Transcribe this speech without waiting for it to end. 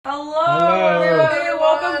Hello, everybody.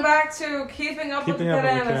 Welcome back to Keeping Up with the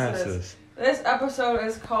Kedanis. Kedanis. This episode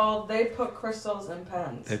is called They Put Crystals in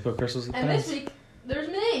Pens. They put crystals in And pens. this week, there's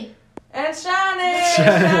me. And Shani!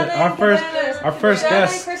 Shani, our first Shani,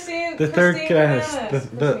 guest, Christine, the third Christine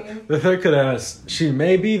Kedanis. The third Kedanis. She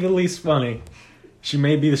may be the least funny. She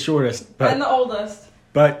may be the shortest, and the oldest.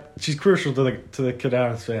 but she's crucial to the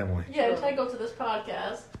Kedanis family. Yeah, integral to this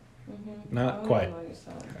podcast. Mm-hmm. Not quite.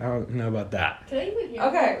 I don't know about that. Can I even hear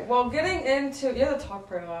Okay, well, getting into... You have to talk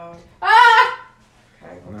pretty loud. Ah!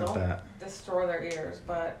 Okay, well, Not don't that. destroy their ears,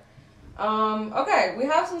 but... okay, we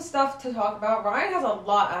have some stuff to talk about. Ryan has a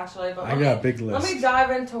lot, actually, but I got a big list. let me dive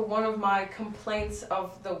into one of my complaints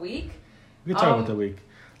of the week. We can talk about the week.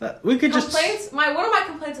 We could just... One of my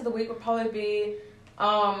complaints of the week would probably be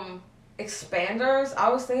expanders. I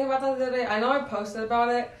was thinking about that the other day. I know I posted about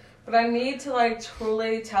it, but I need to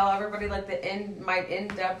truly tell everybody my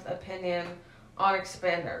in-depth opinion on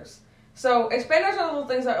expanders. So expanders are little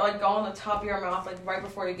things that go on the top of your mouth right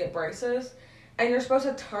before you get braces, and you're supposed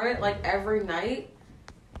to turn it every night,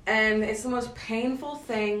 and it's the most painful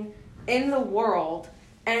thing in the world.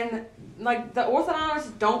 And the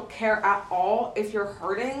orthodontists don't care at all if you're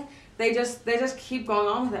hurting. They just keep going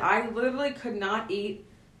on with it. I literally could not eat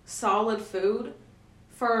solid food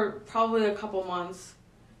for probably a couple months.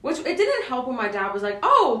 Which, it didn't help when my dad was like,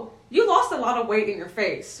 "Oh, you lost a lot of weight in your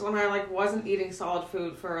face," when I wasn't eating solid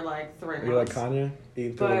food for 3 months. You like Kanye?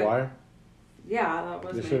 Eating through the wire? Yeah, that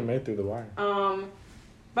was You me. should have made through the wire.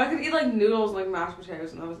 But I could eat noodles and mashed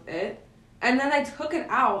potatoes, and that was it. And then they took it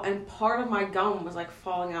out, and part of my gum was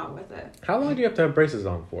falling out with it. How long do you have to have braces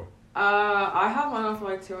on for? I have mine on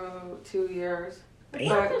for 2 years. Damn.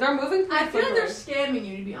 But they're moving pretty I feel like they're quickly. scamming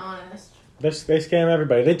you, to be honest. They scam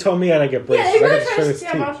everybody. They told me I had to get braces. Yeah, they I really got try show to this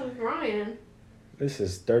scam teeth. us with Ryan. This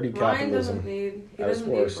is dirty Ryan doesn't capitalism. need That was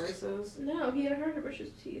worst. braces. No, he had hurt to brush his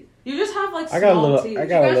teeth. You just have I got a small little- teeth. I You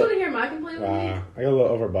got a guys little- want to hear my complaint of the week? Wow. I got a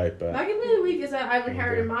little overbite, but... My complaint of the week is that I've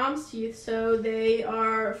inherited mom's teeth, so they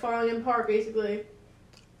are falling apart, basically.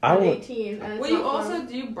 I At would... 18, and it's Well, not fun.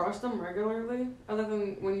 do you brush them regularly? Other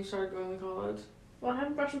than when you started going to college? Well, I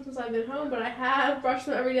haven't brushed them since I've been home, but I have brushed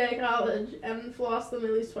them every day at college and flossed them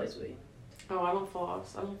at least twice a week. Oh, I don't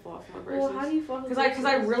floss. I don't floss my braces. Well, how do you floss? Because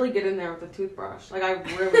I really get in there with the toothbrush. I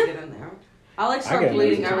really get in there. I start get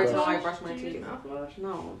bleeding used every to time I it. brush my Do you use teeth. mouthwash?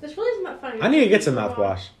 No. This really isn't that funny. I need to get some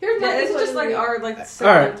mouthwash. Here's my Yeah, it's complaint just of the week.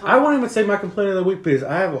 our Alright, I won't even say my complaint of the week because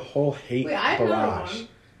I have a whole hate Wait, I have another barrage. one.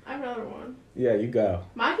 I have another one. Yeah, you go.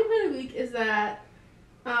 My complaint of the week is that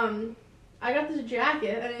I got this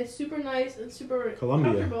jacket and it's super nice and super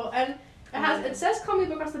Columbia. comfortable and it says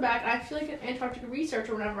Columbia across the back and I feel like an Antarctica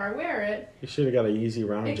researcher whenever I wear it. You should have got a Yeezy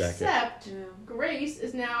round jacket. Except Yeah. Grace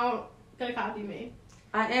is now gonna copy me.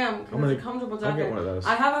 I am. Because it's a comfortable I'll jacket. get one of those.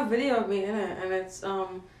 I have a video of me in it, and it's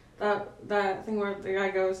that thing where the guy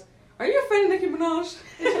goes, "Are you a fan of Nicki Minaj?"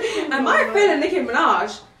 Am I a fan of Nicki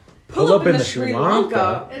Minaj? Pull up in the Sri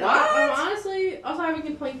Lanka. And What? honestly, also I have a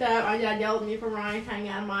complaint that my dad yelled at me for Ryan hanging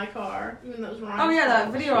out in my car, even though it was Ryan's Oh yeah, that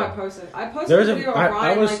fault. video I posted. I posted There was a a... video of I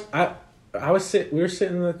Ryan was we were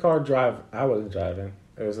sitting in the car driving. I wasn't driving.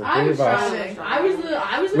 It was the I three was of us. driving. I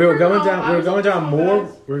was the We were criminal. going down. I We were was going the down criminal, Moore.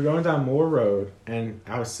 guys. We were going down Moore Road, and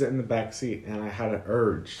I was sitting in the back seat, and I had an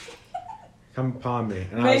urge come upon me,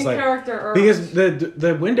 and I main was like, character Earth. because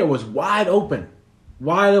the window was wide open.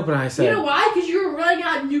 I said, You know why? Because you were running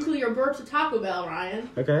out nuclear burps at Taco Bell, Ryan.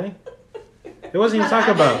 okay. It wasn't even Had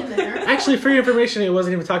Taco Bell. action there. Actually, for your information, it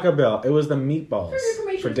wasn't even Taco Bell. It was the meatballs For your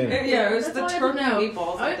information, for dinner. Yeah, it was That's the all I have turkey to know. meatballs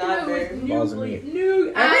All I like have that to know big. is Balls of nuclear-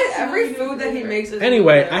 meat. Every absolute food that he nuclear. makes is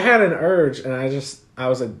Anyway, nuclear. I had an urge, and I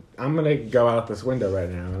was like, I'm gonna go out this window right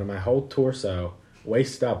now, and my whole torso,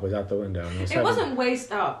 waist up, was out the window. And It wasn't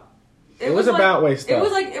waist up. It was about waist It up.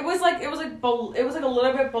 was like a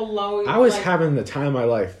little bit below. I was having the time of my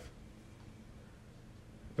life.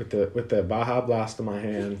 With the Baja Blast in my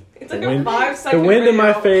hand, It's the like wind, a 5-second the wind in my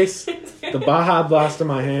video. face, the Baja Blast in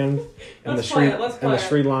my hand, and Let's play it, let's play it.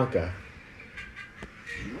 Sri Lanka.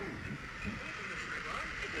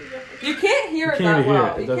 You can't hear it You can't that hear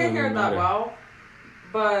well. it. It You doesn't can't hear it even that matter. well,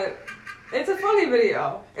 but it's a funny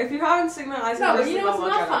video. If you haven't seen it, I No, suggest but you know go what's look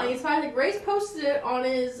not at funny? it. It's funny that Grace posted it on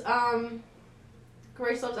his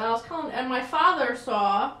Grace Loves Alice Cullen, and my father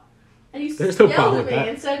saw, and he There's no yelled problem at with me that.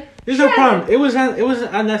 and said, There's no "Shut problem. it. It was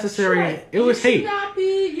unnecessary. Shut It was hate.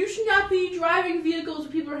 You should not be driving vehicles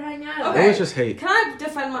where people are hanging out. Okay. It was just hate. Can I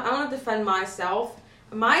defend I want to defend myself.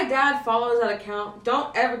 My dad follows that account.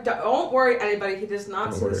 Don't worry anybody. He does not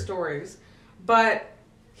Don't see worry. the stories, but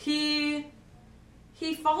he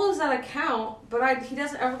he follows that account, but he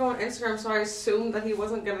doesn't ever go on Instagram, so I assumed that he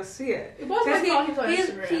wasn't gonna see it. It was my fault he was on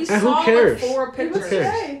Instagram. He And saw who cares? like 4 It pictures, was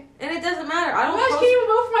today. and it doesn't matter. I You don't. guys can't even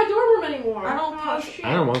vote for my dorm room anymore. I don't Oh, post- shit.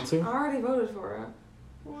 I don't want to. I already voted for it.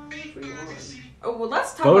 Well, good for you. Oh well,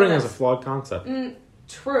 let's talk Voting about is this. a flawed concept.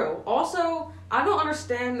 True. Also, I don't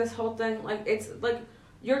understand this whole thing. Like, it's like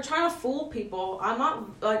you're trying to fool people. I'm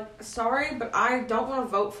not like sorry, but I don't want to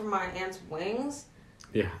vote for my aunt's wings.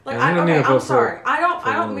 Yeah. Like, And I don't need to I'm vote sorry. for I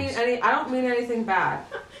don't wings. I don't mean anything bad.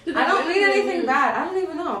 Did I they don't win mean or anything lose? bad. I don't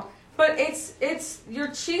even know. But it's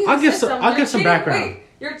you're cheating I'll the give system. some- I'll You're give some cheating- background. Wait,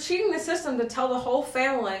 you're cheating the system to tell the whole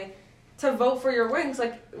family to vote for your wings.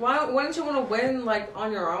 Like, wouldn't you want to win like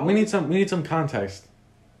on your own? We need some context.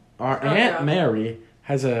 Our Oh, Aunt yeah. Mary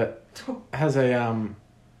has a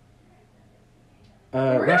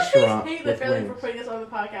We're restaurant gonna hate the with family for wings. putting this on the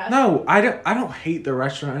podcast. No, I don't hate the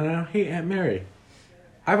restaurant, and I don't hate Aunt Mary.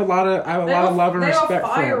 I have a lot of love and they have a respect for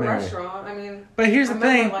fire Aunt Mary. restaurant. I mean, But here's the I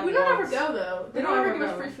remember, thing: like, We don't ever once. go though. They We don't don't ever give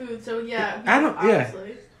ever us free food, so yeah. I don't- yeah.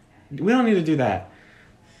 obviously. we don't need to do that.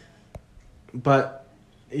 But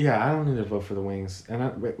yeah, I don't need to vote for the wings,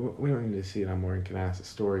 and we don't need to see it on Morgan Kedanis'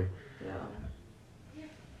 story. Yeah.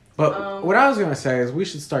 But what I was gonna say is we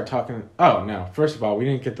should start talking. Oh no! First of all, we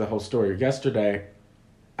didn't get the whole story yesterday.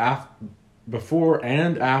 Before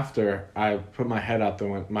and after I put my head out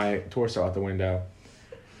my torso out the window,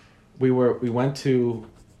 we went to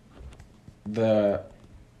the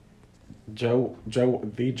Joe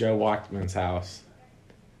Wachtman's house.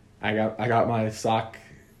 I got my sock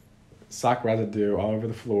residue all over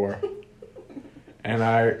the floor, and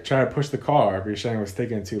I tried to push the car because Shane was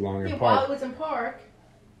taking too long Yeah, in while park. it was in park.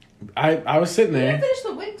 I was sitting You there. didn't finish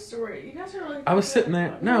the wing story. You guys are really. I was sitting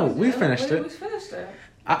there. No, we finished We it. finished it.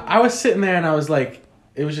 I was sitting there and I was like,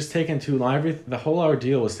 it was just taking too long. The whole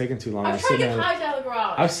ordeal was taking too long. I I was was trying to sitting get there. Hyde out of the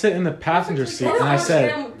garage. I was sitting in the passenger seat I don't and I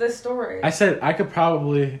said, understand this story. I could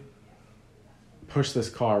probably push this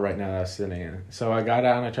car right now that I was sitting in. So I got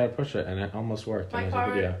out and I tried to push it and it almost worked. My And there's a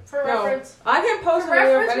car, video. for No, reference. I can post a For video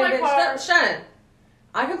if reference, my anybody's car- Shannon.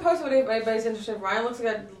 I can post a video if anybody's interested. Ryan looks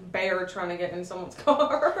like a bear trying to get in someone's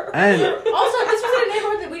car. And Also, this was in a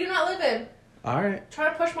neighborhood that we do not live in. all right,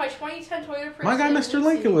 Trying to push my 2010 Toyota Prius. my guy Mr.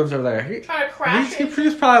 Lincoln lives over there. Trying to crash it.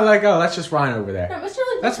 He's probably like, oh, that's just Ryan over there. No, Mr.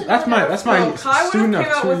 Lincoln. That's my No, Kai student would have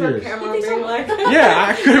of came out 2 with her years. camera You think being so? like, Yeah,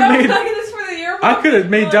 I could have made. Look at this for the yearbook. I could have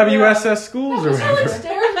made Like, yeah. WSS schools No, or Mr. Lincoln whatever.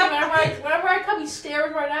 stares at me whenever I come. He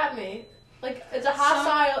stares right at me. Like it's a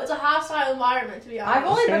hostile environment to be honest. I've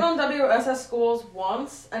only Okay. been on WSS schools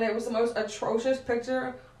once, and it was the most atrocious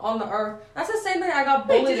picture on the earth. That's the same thing I got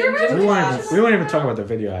Wait, bullied did you in ever gym We class. won't even talk about the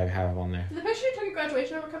video I have on there. Did the picture you took at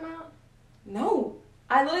graduation ever come out? No,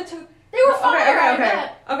 I literally took. They were fire. I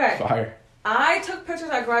bet. Okay. Fire. I took pictures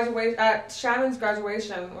at Shannon's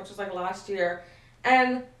graduation, which was like last year,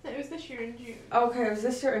 and It was this year in June. okay, it was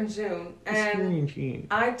this year in June, and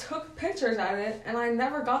I took pictures at it, and I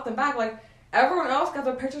never got them back. Like everyone else got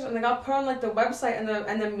their pictures, and they got put on like the website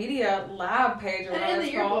and the media lab page or And whatever in the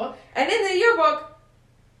it's called. yearbook. And in the yearbook,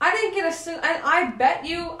 I didn't get a single. And I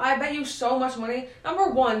bet you so much money. Number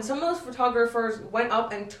one, some of those photographers went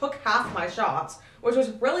up and took half my shots, which was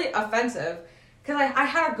really offensive. Because I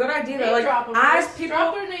had a good idea that, like, Drop them, as please. people,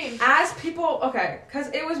 Drop their names. okay, because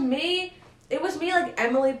it was me, like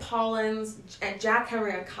Emily Pollins and Jack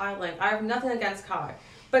Henry and Kai Link. I have nothing against Kai,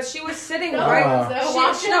 but she was sitting No, right. so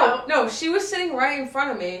watch out. No, she was sitting right in front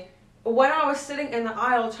of me when I was sitting in the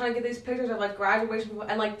aisle trying to get these pictures of like graduation people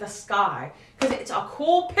and like the sky because it's a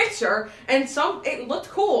cool picture and it looked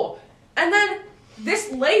cool, and then.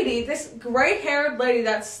 This lady, this gray-haired lady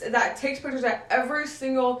that takes pictures at every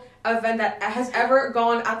single event that has ever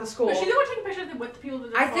gone at the school. Was she the one taking pictures with the people that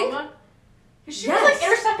did I think- diploma? She Yes. was like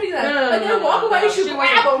intercepting them. No, Like they would walk away, she would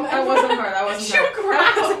grab them. That wasn't her. That wasn't She her. would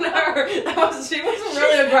grab That wasn't her. She wasn't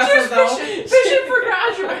really She aggressive was though. fishing for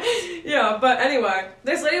graduates. Yeah, but anyway,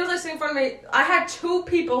 this lady was like sitting in front of me. I had 2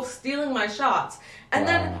 people stealing my shots, and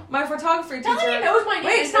then Wow. my photography teacher. That lady knows my name.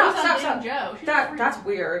 Wait, She stop, knows stop, I'm stop. Joe. She's That's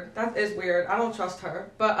weird. That is weird. I don't trust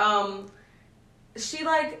her. But she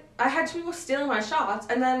I had 2 people stealing my shots,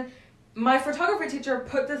 and then my photography teacher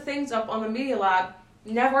put the things up on the media lab.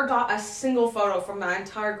 Never got a single photo from my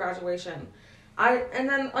entire graduation. I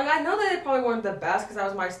know that they probably weren't the best because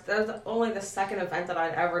that was only the second event that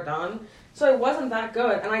I'd ever done, so it wasn't that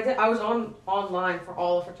good. And I was online for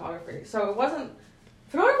all the photography, so it wasn't.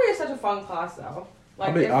 Photography is such a fun class though.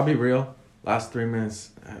 I'll be real. Last 3 minutes,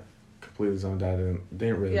 I completely zoned out and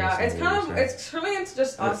didn't really. Yeah, listen it's to what kind you of were it's turning into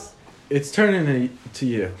just us. It's turning to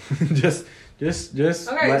you. just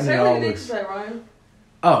Okay, letting say it what all you need to loose. say, Ryan.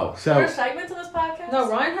 Oh, Are so there segments of this podcast? No,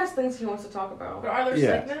 Ryan has things he wants to talk about. But are there yeah,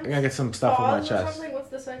 segments? I gotta get some stuff on my Pause or chest. something? What's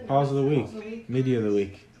the segment? Pause of the week, Pause of the week. media of the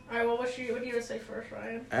week. All right. Well, what do you want to say first,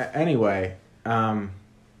 Ryan? Anyway,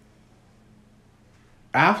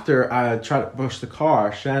 after I try to push the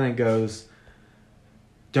car, Shannon goes,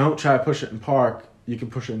 "Don't try to push it in park. You can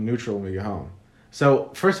push it in neutral when we get home."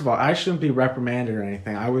 So first of all, I shouldn't be reprimanded or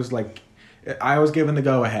anything. I was given the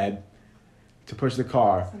go ahead to push the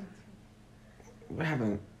car. We're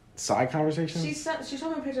having side conversations. She showed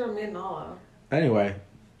me a picture of me and Nala. Anyway,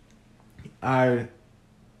 we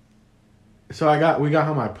got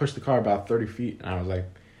home. I pushed the car about 30 feet, and I was like,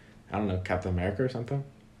 I don't know, Captain America or something.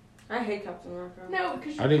 I hate Captain America. No,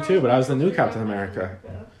 because I do too, but I was the new Captain America.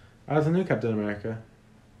 I was the new Captain America.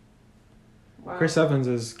 Wow. Chris Evans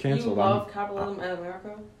is canceled. You love capitalism and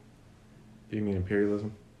America? You mean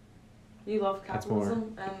imperialism? You love That's more.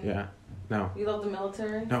 capitalism and Yeah. No. you love the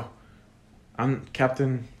military? No. I'm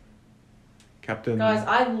Captain. Guys,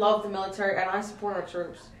 I love the military and I support our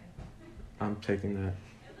troops. I'm taking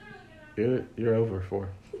that. You're over for.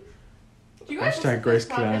 Do you guys Hashtag listen to Grace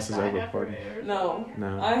this Kedanis podcast is back over after party. it airs? No.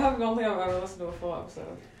 No. I don't think I've ever listened to a full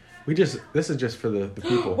episode. This is just for the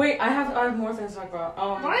people. Wait, I have more things to talk about.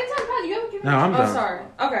 Ryan's not done. You haven't given No, I'm Oh, done. sorry.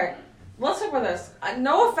 Okay. Let's talk about this.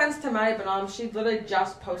 No offense to Maddie Bonham, she literally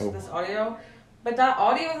just posted this audio. But that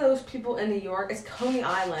audio of those people in New York is Coney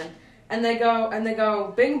Island. And they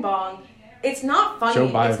go bing bong. It's not funny. Joe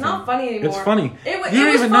Biden. It's not funny anymore. It's funny. It You was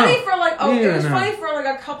don't even funny know. for like You it was don't know. funny for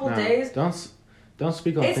like a couple No, days. Don't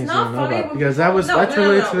speak on It's things you not don't know funny about when because people- that's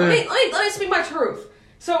related to the. Let me speak my truth.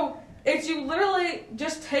 So it's you literally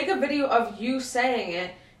just take a video of you saying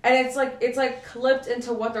it, and it's like clipped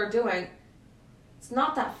into what they're doing. It's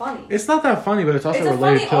not that funny. It's not that funny, but it's also It's a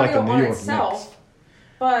related funny to like the audio New on York itself, Knicks.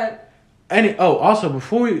 but Also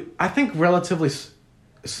before I think relatively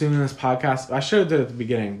soon in this podcast, I should have did it at the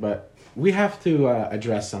beginning, but we have to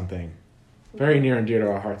address something very near and dear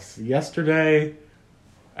to our hearts. Yesterday,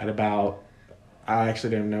 at about, I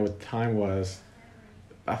actually didn't know what the time was,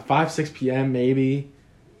 5-6 p.m. maybe,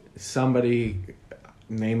 somebody,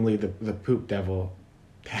 namely the Poop Devil,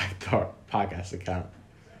 tagged our podcast account.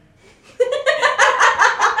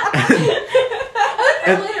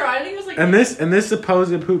 Later, I think it was like. And this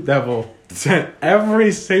supposed Poop Devil sent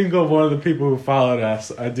every single one of the people who followed us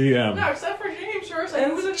a DM. No, except for James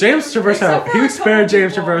Traverso. James Traverso, he spared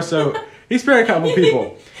James Traverso. He spared a couple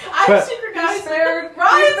people. I'm But- a secret guy. spared.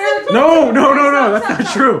 Ryan's the No, that's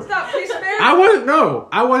not true. Stop. He spared.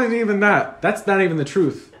 I wasn't even that. That's not even the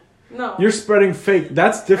truth. No. You're spreading fake.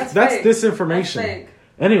 That's fake. disinformation. That's fake.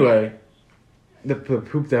 Anyway, the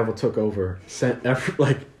Poop Devil took over. Sent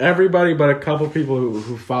everybody but a couple people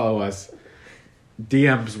who follow us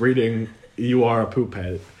DMs reading, "You are a poop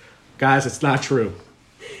head." Guys, it's not true.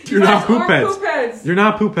 You're not poop heads. You're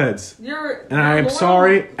not poop heads. And I am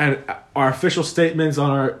sorry. And our official statements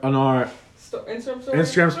on our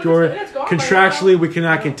Instagram story. It's gone by Contractually, now. we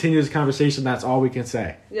cannot continue this conversation. That's all we can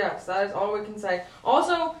say. Yes, that is all we can say.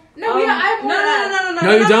 Also, No, I have more than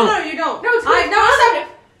No, you don't. No, you don't. No, it's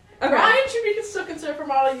Okay. Ryan should be still considered for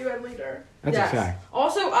model UN leader. That's a fact.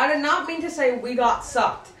 Also, I did not mean to say we got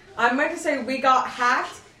sucked. I meant to say we got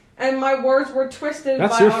hacked, and my words were twisted.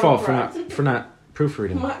 That's by your fault autocorrect. for not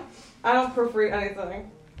proofreading. I don't proofread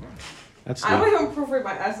anything. That's I not. don't even proofread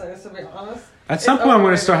my essays, to be honest. At some It's point, I'm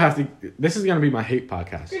going to overrated. start this is going to be my hate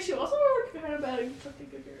podcast. Grace, you also were kind of bad at fucking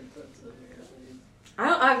coherent sentences.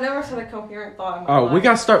 I've never said a coherent thought in my Oh, life. we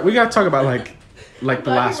got to talk about like I'm the glad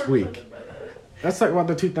you last weren't week. offended by that. Let's talk about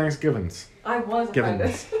the two Thanksgivings. I was Given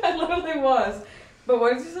offended. I literally was. But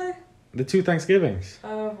what did you say? The two Thanksgivings.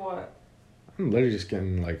 Of what? I'm literally just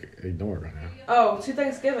getting like ignored right now. Oh, 2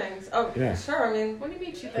 Thanksgivings. Oh, Yeah. sure. I mean, What do you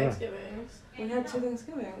mean 2 Thanksgivings? we had 2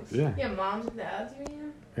 Thanksgivings. Yeah, Yeah, moms and dads, you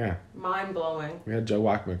mean? yeah. Mind blowing. We had Joe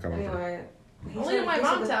Wachman come over. Anyway. Only at my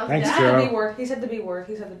mom's house. Thanks, Dad, He said Joe. the B word. He said the B word.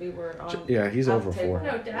 He said the B word. Yeah, he's at over the table. for.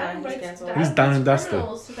 No, Yeah, dad he's invites canceled. dad He's done and invites dusted.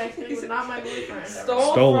 criminals to Thanksgiving, but not my boyfriend.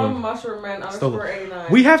 Stole Stolen. from Mushroom Man Stolen. _89.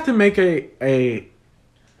 We have to make a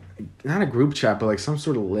not a group chat, but like some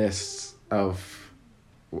sort of list of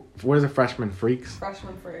what is it, freshman freaks?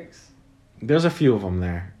 Freshman freaks. There's a few of them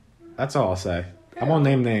there. That's all I'll say. I won't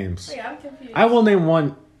name names. Wait, I'm confused. I will name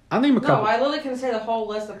one. I'll name a No, couple. I literally can say the whole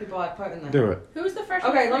list of people I put in there. Do it. Who's the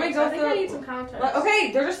freshman? Okay, let me freaks? go I think through- I need some context. Like,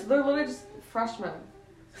 okay, they're literally just freshmen.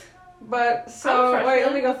 But I'm a so wait, let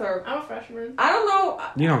freshman. me go through. I'm a freshman. I don't know.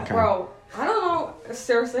 You don't count. Bro, I don't know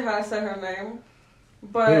seriously how to say her name. Who?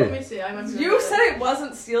 But Let me see. I might you said it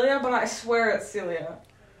wasn't Celia, but I swear it's Celia.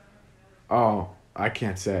 Oh, I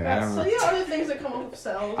can't say. I Yeah, don't so know. yeah, other things that come up with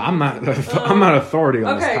cells. I'm not authority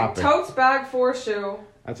on this Okay, topic. totes bag for shoe.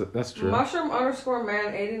 That's true.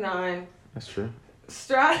 Mushroom_man 89. That's true.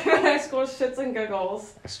 Strathaven High School shits and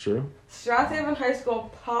giggles. That's true. Strathaven High School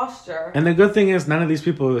posture. And the good thing is, none of these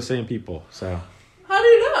people are the same people. So. How do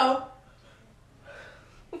you know?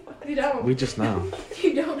 You don't. We just know.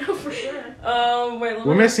 You don't know for sure. Wait.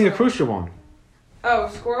 We're missing a crucial one. Oh,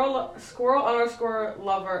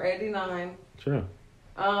 squirrel_lover 89. True.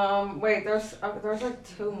 Wait. There's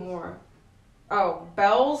like 2 more. Oh,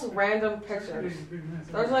 Bell's random pictures.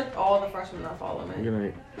 Those are like all the freshmen that follow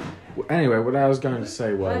me. Anyway, what I was going to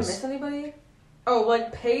say was. Did I miss anybody? Oh,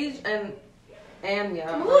 like Paige and Anya.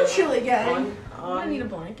 I'm a little chilly again. I need a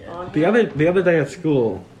blanket. The other day at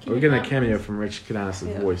school, we're getting a cameo from Rich Kedanis'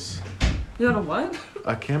 voice. You got a what?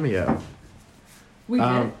 A cameo. We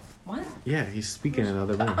did. What? Yeah, he's speaking in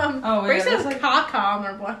another room. Grace has like caca on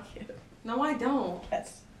her blanket. No, I don't.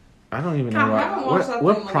 Yes. I don't even know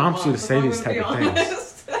what prompts you to say these type of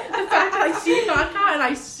things. The fact that I see caca and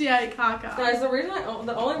I see caca. Guys,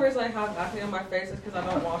 the only reason I have acne on my face is because I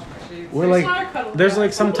don't wash my sheets. We're like, there's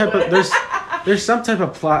like some type of there's some type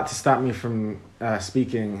of plot to stop me from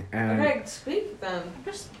speaking, and okay, speak then. I'm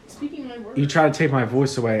just speaking my words. You try to take my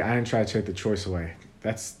voice away. I didn't try to take the choice away.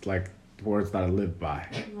 That's like words that I live by.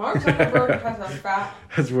 Mark Zuckerberg has a fat.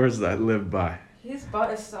 That's words that I live by. His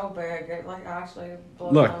butt is so big, it like actually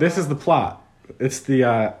blows. Look, this is the plot. It's the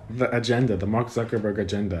agenda, the Mark Zuckerberg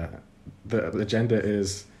agenda. The agenda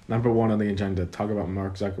is number 1 on the agenda. Talk about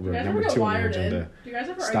Mark Zuckerberg. Number 2 on the agenda.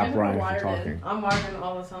 Stop Ryan from talking. I'm wired in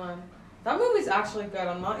all the time. That movie's actually good.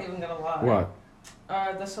 I'm not even gonna lie. What?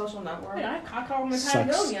 The Social Network. Yeah, I caca on my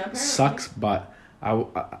Patagonia. Apparently. Sucks, but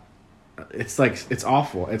it's like it's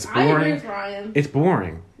awful. It's boring. I agree with Ryan. It's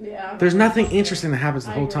boring. Yeah. There's nothing interesting that happens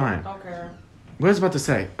the whole time. Okay. What was I about to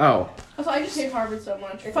say? Oh. Also, I just hate Harvard so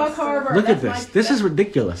much. Fuck Harvard. Look at this. This is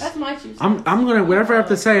ridiculous. That's my 2 cents. I'm gonna whatever I have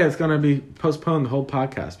to say. It's gonna be postponed the whole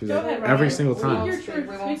podcast because every single time. Speak your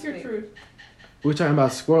truth. Speak your truth. We were talking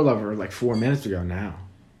about Squirrel Lover like 4 minutes ago now.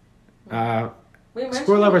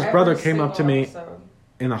 Squirrel Lover's brother came up to me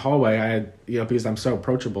in the hallway. I had because I'm so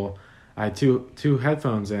approachable. I had two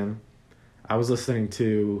headphones in. I was listening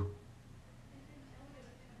to.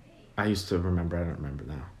 I used to remember. I don't remember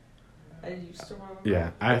now. I used to remember.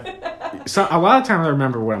 Yeah, so a lot of times I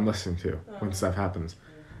remember what I'm listening to when stuff happens.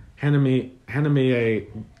 Handed me a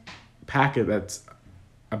packet that's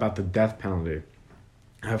about the death penalty.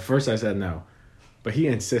 At first I said no, but he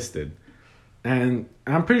insisted, and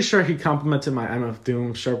I'm pretty sure he complimented my MF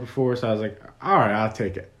Doom shirt before, so I was like, all right, I'll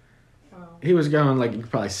take it. Wow. He was going like, you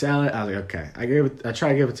could probably sell it. I was like, okay. I tried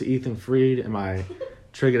to give it to Ethan Freed in my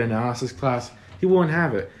triggered analysis class. He wouldn't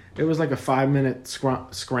have it. It was like a 5-minute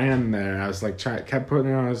scram there. I was like, kept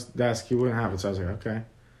putting it on his desk. He wouldn't have it. So I was like, okay.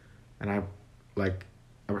 And I, like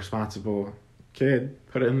a responsible kid,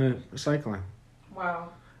 put it in the recycling. Wow.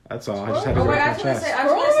 That's all. I just had to get it off my chest.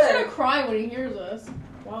 Squirrel was going to cry when he hears this.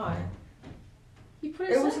 Why?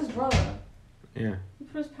 It was his brother. Yeah. He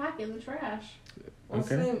put his packet in the trash. What's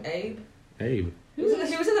his name? Abe? Abe. He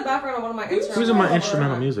was in the background of one of my instruments. He was in my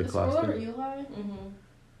instrumental music class. Squirrel Lover Eli? Mm-hmm.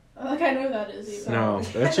 Like I know that is Eli. No,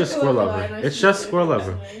 that's just Squirrel Lover. It's just Squirrel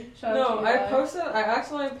Lover. No, I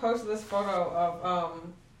accidentally posted this photo of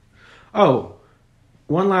Oh,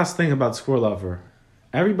 one last thing about Squirrel Lover.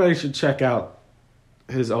 Everybody should check out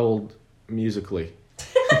his old Musically.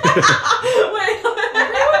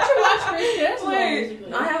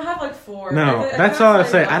 I have like 4. No, that's all I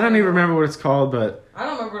say. I don't even remember what it's called, but I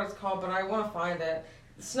don't remember what it's called, but I want to find it.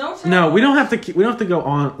 Snow. No, we don't have to go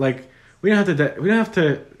on like we don't have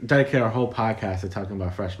to dedicate our whole podcast to talking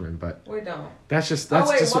about freshmen, but we don't. That's just I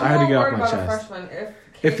had to get off my chest.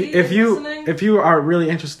 If you are really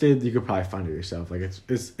interested, you could probably find it yourself. Like it's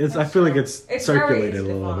I feel like it's circulated a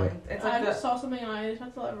little bit. I just saw something and I just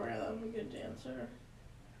have to let Miranda have a good dancer.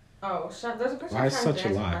 Oh, there's a picture Why of is such a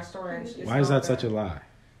lie? Why is that such a lie?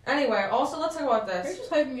 Anyway, also let's talk about this. You're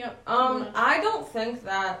just hyping me up. I don't think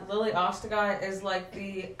that Lily Osterguy is like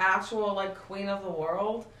the actual like queen of the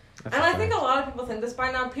world. And I think a lot of people think this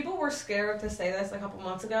by now. People were scared to say this a couple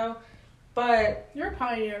months ago, but you're a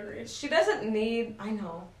pioneer, Grace. She doesn't need. I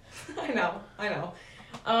know.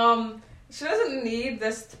 She doesn't need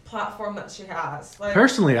this platform that she has. Like,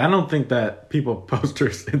 personally, I don't think that people post her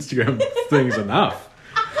Instagram things enough.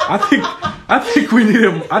 I think we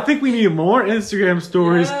need more Instagram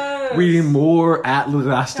stories. Yes. We need more Atlas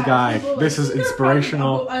Osterguy. This is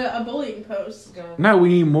inspirational. A bullying post. No, we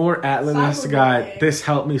need more Atlas Osterguy. This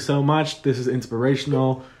helped me so much. This is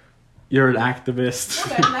inspirational. You're an activist.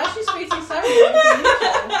 Okay, now she's facing several.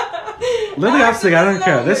 Lily Osterguy, I don't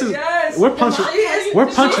care. This is we're punching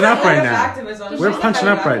up right now. We're punching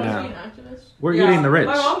up right now. We're eating the rich.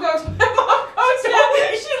 My mom goes.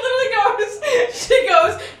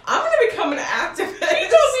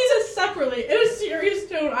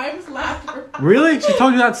 Really? She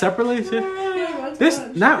told you that separately too? This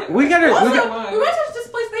not we gotta. Also, We got, we went to this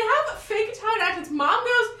place. They have fake Italian accents. Mom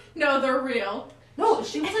goes, "No, they're real." No,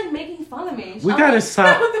 she was like making fun of me. we gotta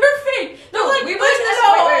stop. No, they're fake. They're like, we wait, went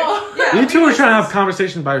to this. Yeah, You two we are went trying to this- have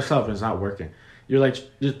conversations by yourself and it's not working. You're like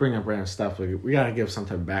just bringing up random stuff. Like we gotta give some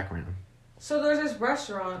type of background. So there's this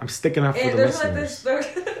restaurant. I'm sticking up for And the there's listeners.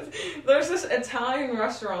 like this there's this Italian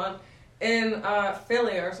restaurant in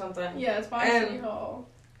Philly or something. Yeah, it's by And- City Hall.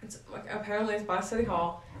 It's like apparently it's by City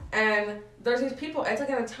Hall, and there's these people. It's like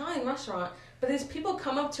an Italian restaurant, but these people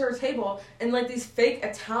come up to her table in like these fake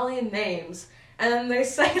Italian names, and then they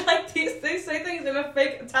say like they say things in a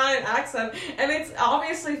fake Italian accent, and it's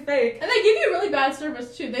obviously fake. And they give you really bad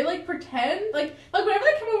service too. They like pretend like whenever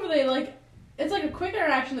they come over, they like it's like a quick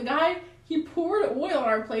interaction. The guy he poured oil on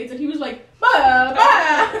our plates, and he was like, "Bah,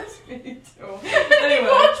 bah." Me too. And then he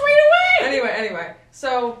walked right away. Anyway,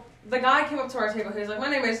 so the guy came up to our table. He was like, "My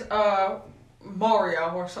name is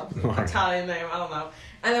Mario or something Mario. Italian name. I don't know."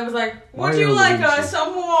 And it was like, "Would Mario you like Luigi.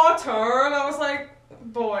 some water?" And I was like,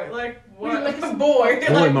 "Boy, like Would you what? like some boy,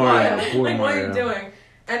 Boy like Mario, what? boy Like what are you Mario. doing?"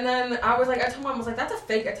 And then I told Mom, I was like, "That's a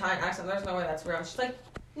fake Italian accent. There's no way that's real." And she's like,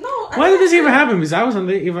 "No." Why did this even happen? Because I wasn't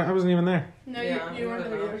even there. No, Yeah, you weren't I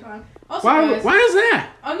there don't either know. time. Also, Why? guys, Why is that?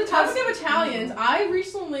 on the topic of Italians, I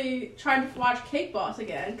recently tried to watch Cake Boss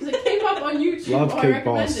again because it came up on YouTube. Love while I Cake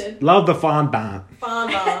Boss. recommended. Love the fondant.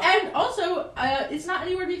 Fonda. And also, it's not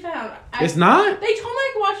anywhere to be found. It's not. They told me I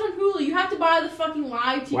could watch it on Hulu. You have to buy the fucking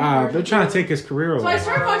live TV. Wow, version they're trying to Hulu. take his career So I away.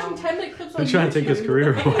 started watching 10-minute clips on They're trying to take his YouTube.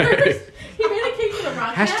 career away. He made a cake for the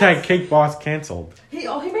Rockets. Hashtag Cake Boss canceled. He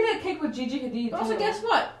made a cake with Gigi Hadid. Also, too. guess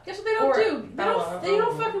what? Guess what they don't Or do? They Bella, don't. They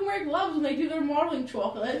don't oh. fucking wear gloves when they do their modeling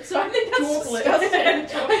chocolate. So I think that's Chocolate. disgusting.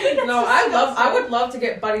 I think that's No, I disgusting. would love to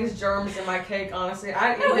get Buddy's germs in my cake. Honestly,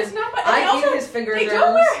 I No, eat it's his. not. But I also, eat his finger they germs.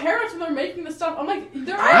 don't wear hairnets when they're making the stuff. I'm like,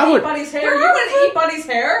 there are. I would- eat Buddy's hair. there You are wouldn't for- eat Buddy's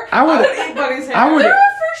hair. I would- eat Buddy's hair. I would- There are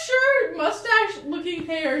for sure mustache-looking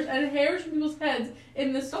hairs and hairs from people's heads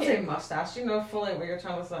in this Don't say cake. mustache. You know fully what you're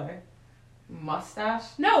trying to say. Mustache.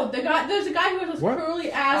 No, there's a guy who has this What?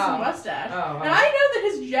 curly ass Oh. and mustache. Oh, And I know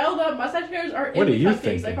that his gelled up mustache hairs are What in are the you cupcakes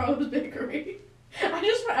thinking? at Carlos Bakery. I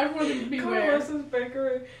just want everyone to beware. Carlos's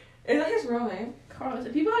Bakery. Is that his real name?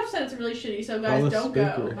 Carlos. People have said it's really shitty, so guys, Carlos don't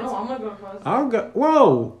Bakery. go. No, I'm gonna go Carlos. I'll go.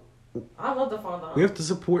 Whoa! I love the fondant. We have to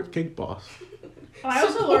support Cake Boss. I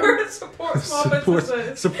also learned. support small support,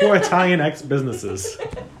 businesses. support Italian ex businesses.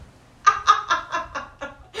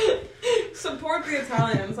 Support the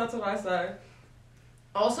Italians. That's what I say.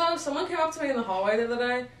 Also, someone came up to me in the hallway the other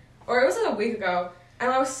day, or it was like a week ago, and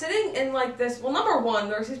I was sitting in like this. Well, number one,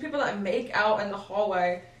 there's these people that make out in the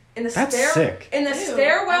hallway in the That's sick. in the Ew,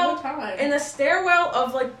 stairwell. all the time. In the stairwell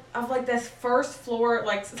of like this first floor,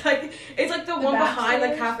 like it's like the one back behind the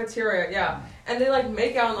stairs? cafeteria, yeah. And they like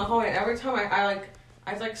make out in the hallway, and every time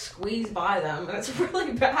I squeeze by them, and it's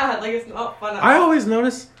really bad. Like it's not fun. At I all. always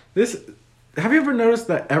notice this. Have you ever noticed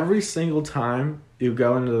that every single time you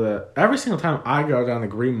go into every single time I go down the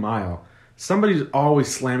Green Mile, somebody's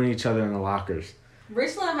always slamming each other in the lockers.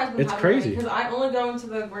 Recently, it has been It's happening crazy. because I only go into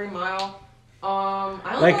the Green Mile. I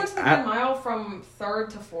only Like, go into the Green Mile from 3rd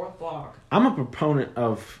to 4th block. I'm a proponent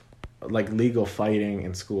of like legal fighting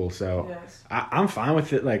in school, so Yes. I'm fine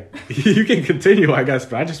with it. Like you can continue, I guess,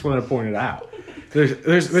 but I just want to point it out.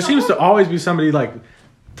 There seems to always be somebody like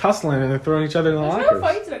tussling and they're throwing each other in the There's no lockers.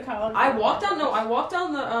 fights at a college. I walked down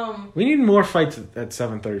the We need more fights at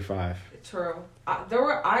 7:35. True. No,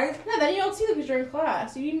 then you don't see them because you're in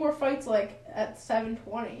class. You need more fights like at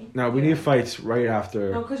 7:20. No, we Yeah. need fights right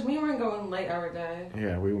after. No, because me and Ryan go in late every day.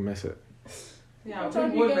 Yeah, we will miss it. Yeah, What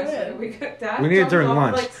time do we you would go miss in? it. We could. Dad We need it jumps during off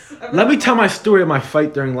lunch. like 7 Let me tell my story of my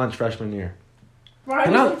fight during lunch freshman year. Why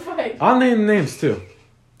And doesn't fight? I'll name names too.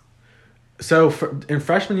 So in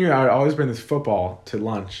freshman year, I would always bring this football to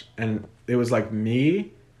lunch, and it was like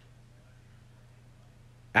me,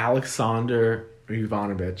 Alexander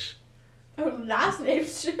Ivanovich. Oh, last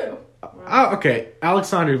names too. Oh, okay,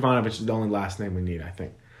 Alexander Ivanovich is the only last name we need, I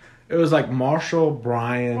think. It was like Marshall,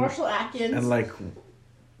 Brian, Marshall Atkins. and like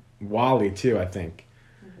Wally too, I think.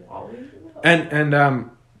 Wally? And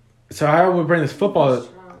so I would bring this football.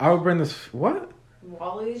 I would bring this what?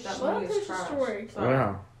 Wally? That Let movie him is finish the trash. story. Sorry.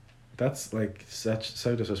 Wow, that's like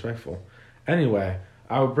so disrespectful. Anyway,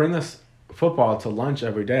 I would bring this football to lunch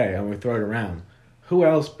every day, and we throw it around. Who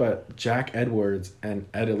else but Jack Edwards and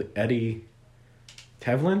Eddie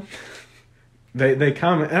Tevlin? They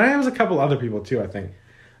come, and there was a couple other people too. I think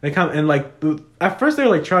they come and like at first they were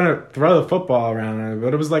like trying to throw the football around,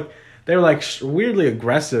 but it was like they were like weirdly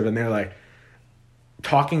aggressive, and they were like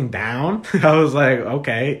talking down. I was like,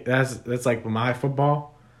 okay, that's like my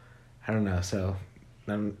football. I don't know. So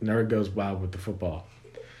then nerd goes wild with the football.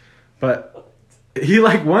 But he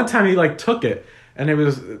like one time he like took it, and it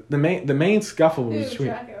was the main scuffle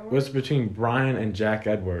was between Brian and Jack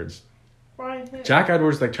Edwards. Jack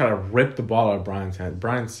Edwards like tried to rip the ball out of Brian's hand.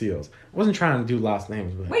 Brian Seals. I wasn't trying to do last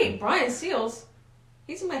names. But wait, Brian Seals?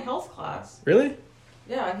 He's in my health class. Really?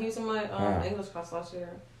 Yeah, he was in my English class last year.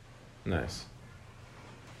 Nice.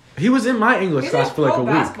 He was in my English class for like a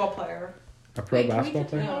week. He's a pro basketball player. A pro basketball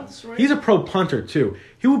player? Yeah. He's a pro punter too.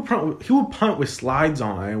 He would punt with slides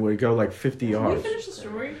on and would go like 50 yards. Can we finish the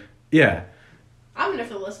story? Yeah. I'm gonna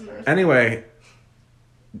for the listeners. Anyway,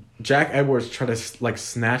 Jack Edwards tried to like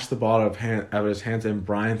snatch the ball out of his hands, and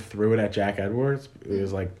Brian threw it at Jack Edwards. He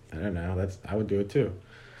was like, I don't know, I would do it too.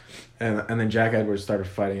 And then Jack Edwards started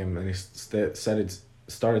fighting him, and he started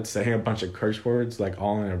saying a bunch of curse words like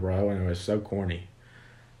all in a row, and it was so corny.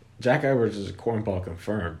 Jack Edwards is a cornball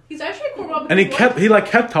confirmed. He's actually a cornball. And he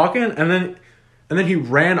kept talking, and then he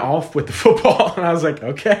ran off with the football, and I was like,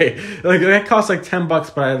 okay, like that cost like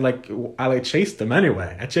 $10, but I chased him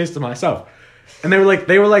anyway. I chased him myself, and they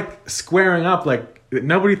were like squaring up, like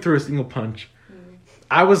nobody threw a single punch.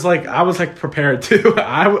 I was prepared to.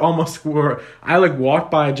 I almost swore. I like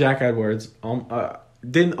walked by Jack Edwards.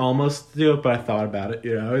 Didn't almost do it, but I thought about it.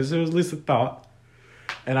 It was at least a thought,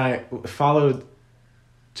 and I followed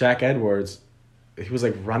Jack Edwards. He was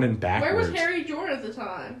like running backwards. Where was Harry Jordan at the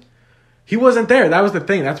time? He wasn't there. That was the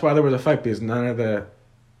thing. That's why there was a fight, because none of the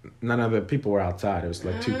people were outside. It was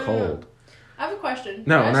like too cold. I have a question.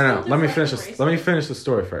 No. Let me finish this. Let me finish the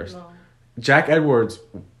story first. No. Jack Edwards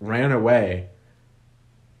ran away.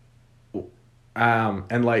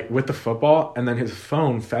 And like with the football, and then his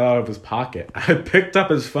phone fell out of his pocket. I picked up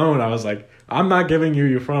his phone. I was like, I'm not giving you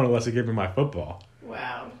your phone unless you give me my football.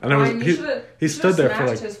 Wow. And he stood there for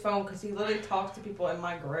like his phone, because he literally talked to people in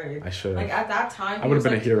my grade. I should like at that time. I would have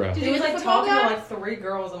been a hero. He was like talking to like 3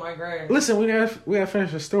 girls in my grade. Listen, we gotta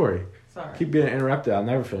finish the story. Sorry. Keep getting interrupted. I'll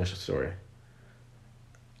never finish the story.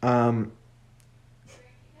 Now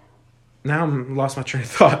I'm lost my train of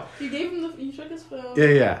thought. You took his phone.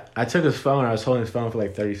 Yeah. I took his phone. I was holding his phone for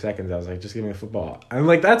like 30 seconds. I was like, just give me the football. And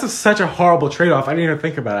like, that's such a horrible trade-off. I didn't even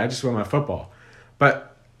think about it. I just want my football. But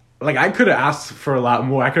like, I could have asked for a lot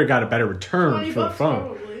more. I could have got a better return for the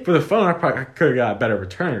phone. Probably. For the phone, I could have got a better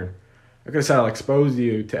return. I could have said, I'll expose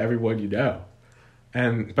you to everyone you know.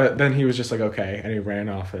 But then he was just like, okay. And he ran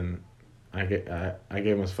off, and I gave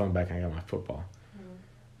him his phone back, and I got my football.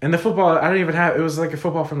 And the football, I don't even have. It was like a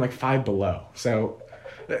football from like Five Below. So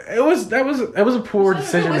it was a poor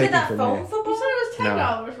decision making for me. Football? You said it was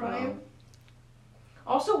 $10, right?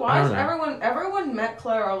 Also, why is everyone met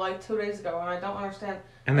Clara like 2 days ago, and I don't understand.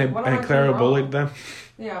 And Clara bullied them.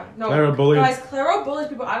 Yeah, no. Clara bullies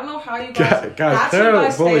people. I don't know how you guys. Guys,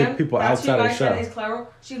 Clara bullied people outside of the show. Is Clara?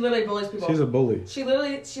 She literally bullies people. She's a bully. She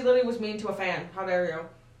literally was mean to a fan. How dare you?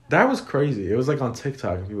 That was crazy. It was like on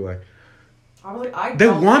TikTok, and people were like. I was like,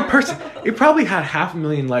 the one person, it probably had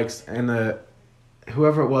 500,000 likes, and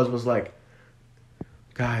whoever it was like,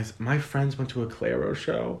 guys, my friends went to a Claro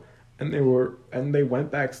show, and they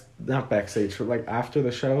went not backstage, but like after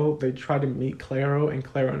the show, they tried to meet Claro, and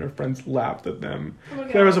Claro and her friends laughed at them. Oh,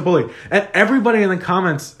 Claro's a bully, and everybody in the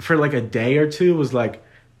comments for like a day or two was like,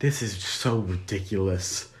 this is so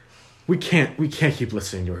ridiculous. We can't keep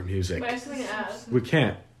listening to her music. We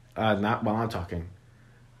can't. Not while I'm talking,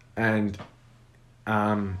 and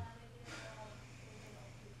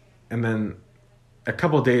then it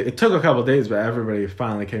took a couple days, but everybody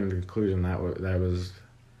finally came to the conclusion that was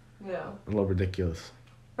a little ridiculous.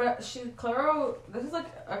 But Claro, this is like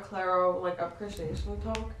a Claro like appreciation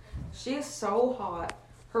talk. She is so hot.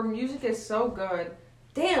 Her music is so good.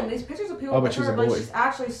 Damn, these pictures of people with her, like, she's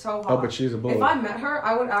actually so hot. Oh, but she's a bully. If I met her,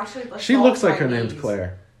 I would actually like, she looks like her name's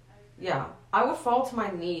Claire. Yeah. I would fall to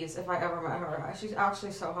my knees if I ever met her. She's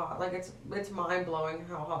actually so hot. Like, it's mind blowing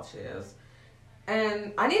how hot she is.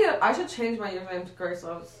 And I should change my username to Grace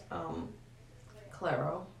Loves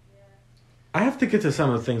Claro. I have to get to some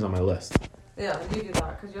of the things on my list. Yeah, you do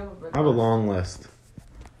that because you have a big. I have a long list.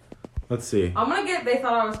 Let's see. I'm gonna get They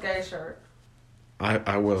Thought I Was Gay shirt.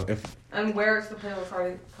 I will and where it's the Playboy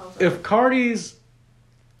Cardi concert. If Cardi's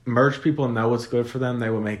merch people know what's good for them, they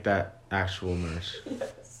will make that actual merch.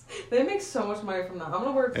 Yes. They make so much money from that. I'm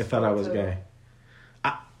gonna work. They thought I was gay.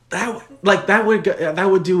 That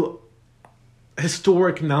would do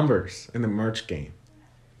historic numbers in the merch game.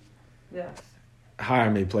 Yes.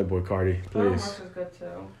 Hire me, Playboy Cardi, please. Merch is good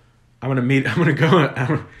too. I'm gonna go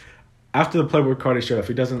after the Playboy Cardi show. If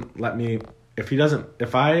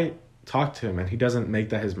I talk to him and he doesn't make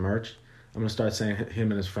that his merch, I'm gonna start saying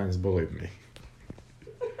him and his friends bullied me.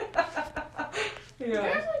 You Yeah.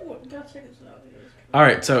 guys gotta check this out. All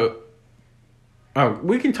right, so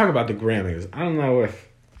we can talk about the Grammys. I don't know if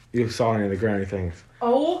you saw any of the Grammy things,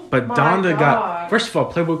 Oh, but my Donda God. got first of all,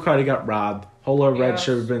 Playboy Cardi got robbed. Whole Red Yes.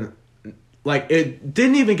 should have been like it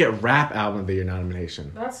didn't even get Rap Album of the Year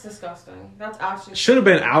nomination. That's disgusting. That's actually Should have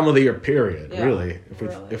been Album of the Year. Period. Yeah, really,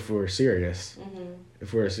 really. if we're serious,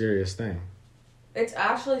 if we're a serious thing. It's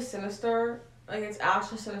actually sinister. Like, it's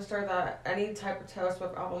actually sinister that any type of Taylor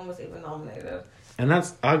Swift album was even nominated. And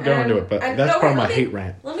I'll go into it, but that's part of my hate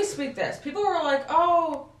rant. Let me speak this. People were like,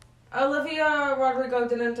 "Oh, Olivia Rodrigo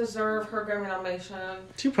didn't deserve her Grammy nomination."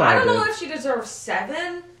 She probably I don't did. know if she deserved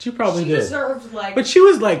 7. She probably she did. deserved like. But she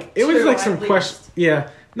was like, it was 2 like at some least. question. Yeah,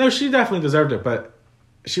 no, she definitely deserved it. But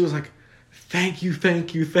she was like, "Thank you,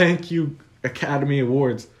 Academy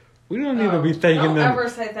Awards." We don't need to be thanking don't them. ever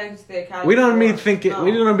say thanks to the Academy. We don't Awards.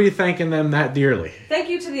 We don't be thanking them that dearly. Thank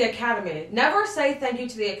you to the Academy. Never say thank you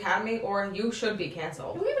to the Academy, or you should be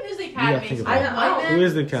canceled. Who even is the Yeah, Academy? think I about know. Who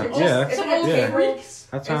is the Academy? It's Yeah, just, it's Some like a old Yeah. table. freaks.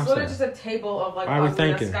 that's It's what I'm literally saying. just a table of like Why are we ugly,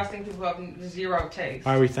 thinking? disgusting people who have zero taste.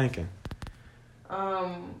 Why are we thinking?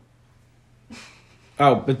 Um,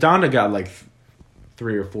 Oh, but Donda got like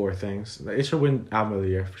 3 or 4 things. It should win Album of the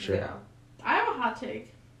Year for sure. yeah. I have a hot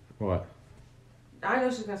take. What? I know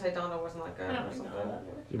she's gonna say Donda wasn't like good I don't or really know something. that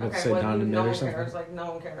much. You about to Okay, say well, Donda no Mid or one something? cares. Like, no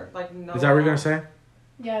one cares. Like, no. Is that what you're gonna say?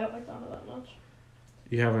 Yeah, I don't like Donna that much.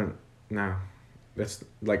 You haven't. No, that's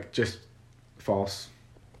like just false.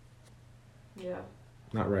 Yeah.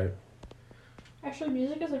 Not right. Actually,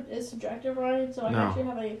 music is subjective, Ryan, so I No. don't actually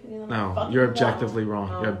have any opinion on that. No, Fuck you're you, objectively wrong.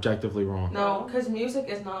 No. You're objectively wrong. No, because music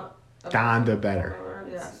is not. Donda better.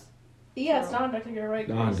 Yes. Yeah, it's not objective, you're right.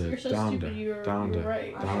 Donda, You're so Donda, stupid, you're Donda.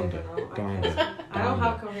 right. I don't even know. Donda. I don't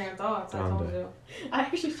have coherent thoughts. I told Donda. you. I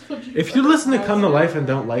actually told you. If you listen to Come to Life and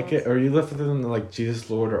don't like it, or you listen to them like Jesus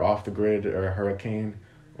Lord or Off the Grid or Hurricane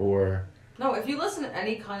or No, if you listen to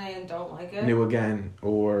any Kanye and don't like it, New Again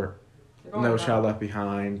or you're going No down. Child Left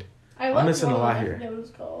Behind, I I'm love missing a one, lot I here. forget what it's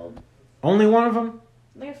called. only one of them?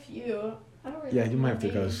 Like a few. I don't really Yeah, you might have to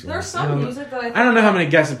know go names. see. There's I some don't know- music that I don't know how many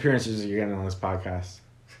guest appearances you're getting on this podcast.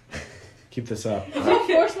 Keep this up. I'll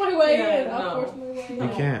force my way Yeah, in. I'll no. force my way in. You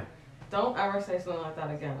can't. Don't ever say something like that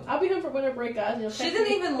again. I'll be home for winter break, guys. And you'll She catch didn't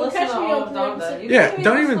me- even you'll listen catch to me all on of 3 Donda. episodes. You Yeah, didn't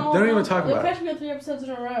don't listen even- to all don't of even Donda. talk You'll about it. catch me on 3 episodes in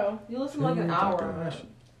a row. You listened to like an hour. of it.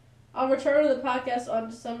 I'll return to the podcast on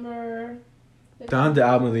December. Donda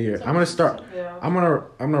Album of the Year. I'm gonna start. Yeah. I'm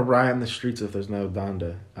gonna riot in the streets if there's no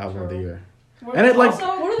Donda Album of the True. Year. What And it, are- like, also,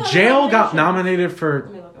 what are the Jail got nominations? nominated for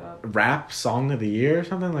Let me look it up. Rap Song of the Year or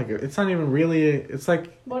something. Like it's not even really. It's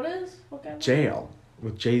like What is? What kind of? Jail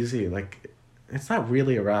with Jay-Z. Like it's not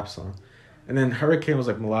really a rap song. And then Hurricane was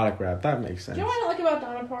like melodic rap. That makes sense. You know what I like about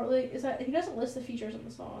Donna partly is that he doesn't list the features in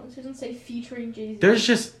the songs. He doesn't say featuring Jay-Z. There's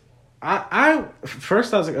just I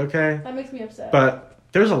first I was like okay, That makes me upset. but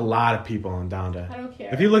there's a lot of people on Donda. I don't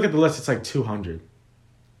care. If you look at the list, it's like 200.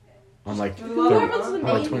 On like There's a If lot of 30. whoever's the on,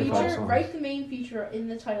 main like 25 feature, songs. write the main feature in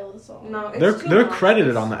the title of the song. No, it's They're too they're much. credited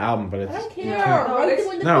It's- on the album, but it's I don't care. you can't- No, Write it's-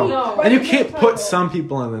 them in the no. beat. No. Write and you them in the can't title. put some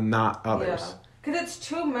people in and not others. Yeah. Because it's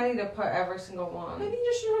too many to put every single one. Maybe you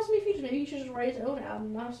just should have so many features. Maybe you should just write his own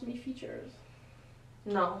album, not have so many features.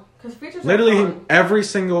 No, because features are Literally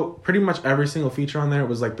fun. pretty much every single feature on there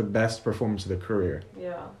was like the best performance of their career.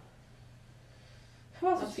 Yeah. Who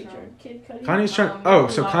else is That's true. featured? Kid Cudi. Kanye's trying.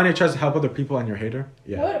 So Kanye tries to help other people and you're a hater.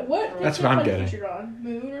 Yeah. What? That's Kid what I'm Cudi getting. Featured on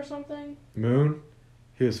Moon or something. Moon,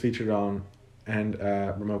 he was featured on, and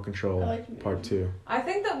Remote Control I like Moon. Part 2. I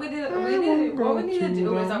think that what we need to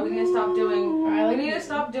do is that we need to stop doing I like we need to Moon.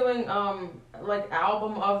 stop doing like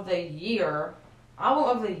album of the year. Album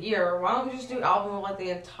of the year. Why don't we just do album of like the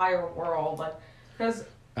entire world? Like because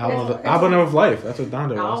Album of Life. That's what Donda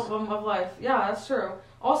was. album of life. Yeah, that's true.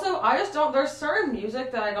 Also, I just don't. There's certain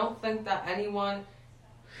music that I don't think that anyone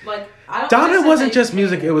like. I don't. Donda listen wasn't to just any-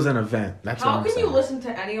 music; it was an event. That's what How I'm can saying. you listen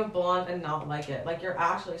to any of Blonde and not like it? Like you're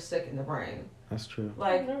actually sick in the brain. That's true. I've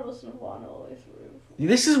Like never listened to Blonde all the way through.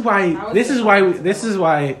 This is why. I was This is just why. talking This about is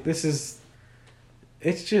why. This is.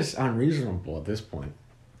 It's just unreasonable at this point.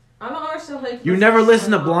 I don't understand. Like You never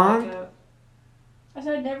listen to Blonde? Like it. I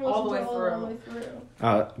said I never All listened the to way it all the way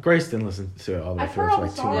through. Grace didn't listen to it all the way I've through heard for all like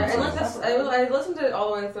the 2 songs. Yeah, months. and like like this, I listened to it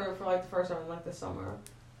all the way through for like the first time, like this summer.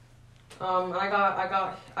 And I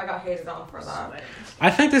got hated on for that. I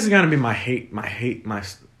think this is gonna be my hate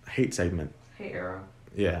segment. Hate era.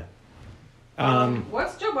 Yeah.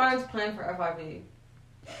 What's Joe Biden's plan for FIV?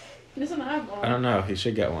 He doesn't have one. I don't know. He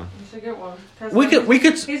should get one. You should get one. 'Cause We could.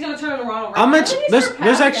 He's gonna turn into Ronald I'll Reagan. mention- Didn't he there's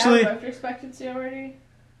surpass actually- life expectancy already.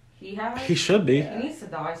 He has. He should be. He needs to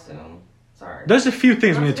die soon. Sorry. There's a few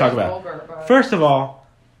things we need to talk about. First of all,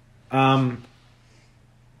 I'm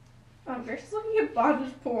Grace is looking at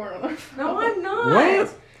bondage porn on her phone. No, I'm not.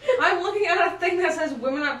 What? I'm looking at a thing that says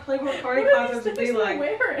women at Playboy Cardi What are concerts these be things like.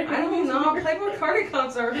 wearing? I don't know. Playboy Cardi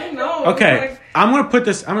concert. Who knows? Okay, Like, I'm gonna put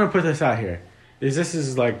this out here. This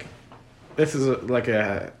is like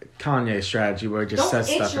a Kanye strategy where it just don't says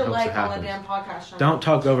itch stuff your and hopes it leg on the happens. damn podcast channel. Don't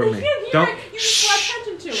talk over You me. can't hear Don't. it. You just pay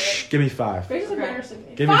attention to it. Give me 5. Grace is Okay. embarrassing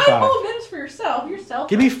me. Give me 5 5. whole minutes for yourself. Yourself.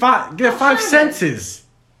 Give me 5. Give Oh, 5 Sherman. senses,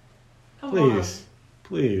 Come please,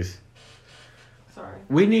 please. on. Sorry.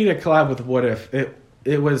 We need to collab with What If.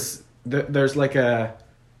 It was there's like a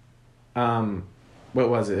what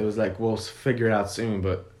was it? It was like we'll figure it out soon,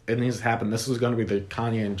 but it needs to happen. This was going to be the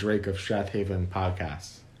Kanye and Drake of Strathaven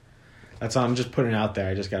podcast. That's all. I'm just putting it out there.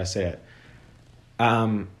 I just gotta say it.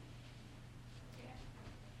 The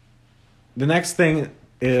next thing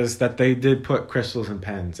is that they did put crystals in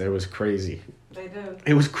pens. It was crazy. They did.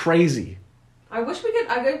 It was crazy. I wish we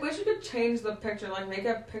could change the picture, like make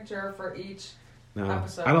a picture for each No,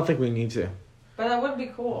 episode. I don't think we need to. But that would be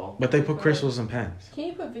cool. But they put crystals in pens. Can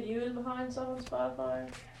you put videos behind stuff on Spotify?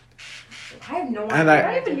 I have no idea. And I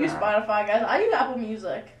don't even use Spotify, guys. I use Apple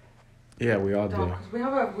Music. Yeah, we all do. Because we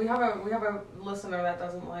have a listener that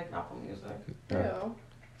doesn't like Apple Music. Yeah. Ew.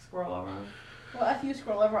 Scroll over. Well, if you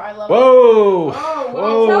scroll over, I love it. Whoa!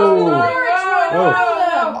 Whoa!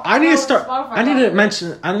 Whoa! I need to start. Spotify I need to lyrics.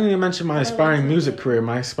 mention my aspiring music career.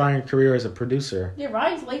 My aspiring career as a producer. Yeah,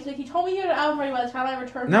 Ryan's late. Like, he told me he had an album ready by the time I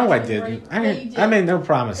returned. No, from I spring didn't. break. I Yeah, didn't. you did. I made no At least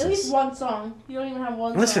promises. one song. You don't even have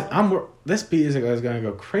one Listen, song. this beat is gonna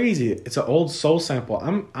go crazy. It's an old soul sample.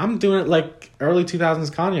 I'm doing it like early 2000s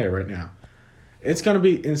Kanye right now. It's gonna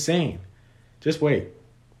be insane. Just wait.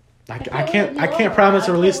 I can't promise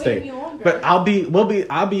a release date. But I'll be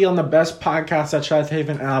on the best podcast at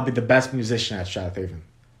Strathaven, and I'll be the best musician at Strathaven.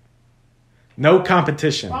 No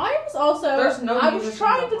competition. Ryan's also. There's no I was musicians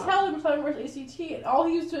trying to on tell him something versus ACT, and all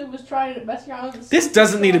he was doing was trying to mess around with the This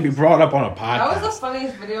doesn't need to be brought up on a That was the podcast.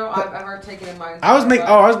 funniest video I've ever taken in my. I was making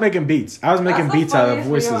entire beats. I was making That's the beats out of funniest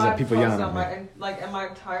voices video that I've people posted yelling on at me. in my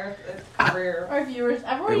entire career. Our viewers,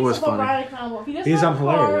 everyone It needs was to hold funny. Ryan accountable. If he doesn't He's have a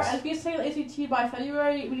car, hilarious. and if he's taking ACT by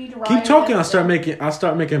February, we need to Ryan. Keep talking. get I'll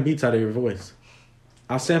start making beats out of your voice.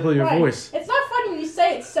 I'll sample your Right. voice. It's not funny when you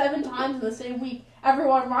say it 7 times in the same week.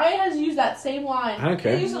 Everyone, Ryan has used that same line. I don't He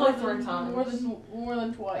care. used it like 3 times. More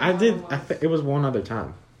than twice. I did. It was one other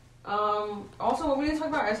time. Also, what we need to talk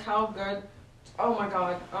about is how good. Oh my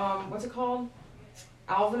god. What's it called?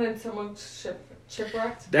 Alvin and someone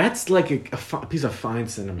shipwrecked. That's like a piece of fine Yeah,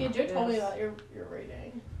 cinema. Joe told me Yes. that your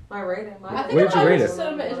rating. My rating. I think Where'd you rate 100%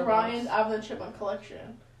 it? of it is Ryan's Alvin and Chipmunk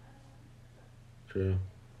collection. True.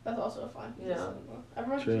 That's also a fun. Yeah.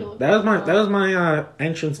 Everyone should True. look That was my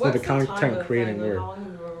entrance to What's the time content of the creating thing? Like, world. how long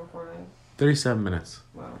have you been recording? 37 minutes.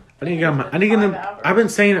 Wow. I need to get I think it's been 5 hours. I've been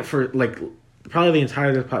saying it for like probably the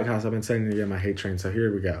entire this podcast. I've been saying to get my hate train. So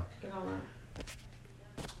here we go. Get on that.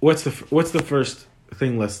 What's the first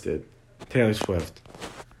thing listed? Taylor Swift.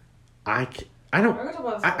 I don't. We're gonna talk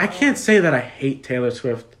about this I can't say that I hate Taylor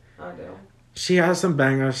Swift. I do. She has some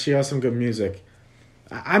bangers. She has some good music.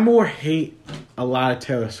 I more hate a lot of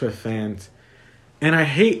Taylor Swift fans, and I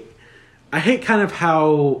hate kind of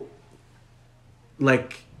how,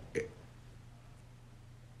 like,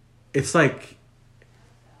 it's like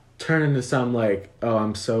turn into some like, oh,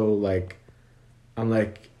 I'm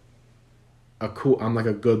like a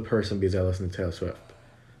good person because I listen to Taylor Swift.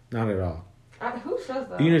 Not at all. Who says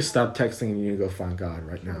that? You need to stop texting and you need to go find God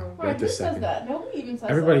right now. True. Right Who this says second. that? Nobody even says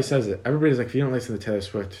Everybody that. says it. Everybody's like, if you don't listen to Taylor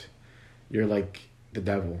Swift, you're like the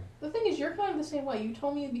devil. The thing is, you're kind of the same way. You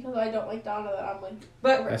told me because I don't like Donna that I'm like.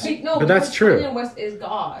 But That's- no, but that's because true. Kanye West is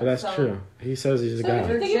God. But that's so true. He says he's a So guy. if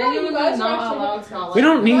You're Think about it, you genuinely guys are not actually- allowed to not like We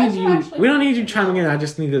don't You need guys are you. actually We don't need you fucking chiming in. wrong. I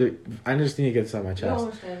just need to get this out of my You don't chest.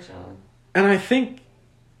 understand, Sean. And I think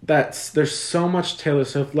that there's so much Taylor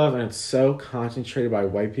Swift love, and it's so concentrated by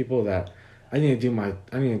white people that I need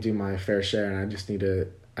to do my fair share, and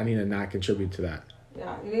I need to not contribute to that.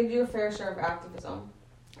 Yeah, you need to do your fair share of activism.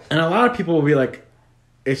 And a lot of people will be like,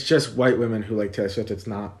 it's just white women who like Taylor Swift. It's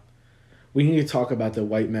not. We need to talk about the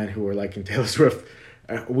white men who are liking Taylor Swift.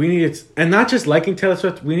 We need to, and not just liking Taylor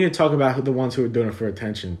Swift. We need to talk about the ones who are doing it for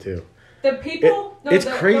attention too. The people, It's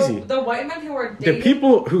crazy. The white men who are dating, The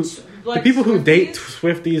people who date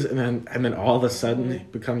Swifties, Swifties and then all of a sudden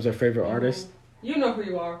it becomes their favorite artist. You know who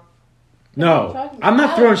you are. No, I'm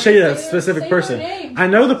not throwing shade at a specific person. I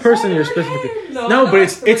know the person you're specifically. No, but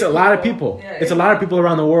it's a lot of people. Yeah, It's a lot of people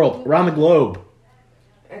around the world, around the globe.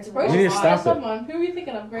 It's Grace We need to is stop it. someone. Who are you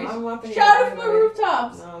thinking of, Grace? I'm not thinking Shout of it from the anybody.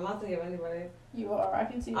 rooftops. No, I'm not thinking of anybody. You are. I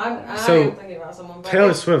can see I that. So, am thinking about someone. But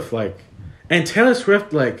Taylor Swift, like, and Taylor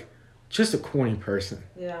Swift, like, just a corny person.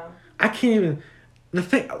 Yeah. I can't even. the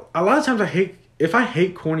thing, a lot of times if I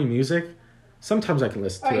hate corny music, sometimes I can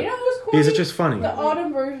listen to You it. know who's corny? Because it's just funny. The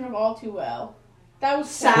autumn version of All Too Well. That was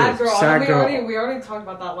Sad corny. Girl. Sad Girl. We already talked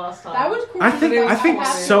about that last time. That was corny. I think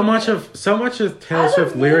so much of Taylor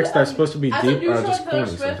Swift lyrics that are supposed to be as deep a are just Taylor corny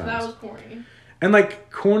Swift, sometimes. that was corny. And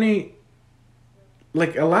like corny,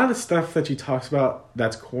 like a lot of the stuff that she talks about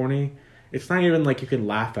that's corny, it's not even like you can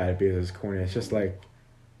laugh at it because it's corny. It's just like,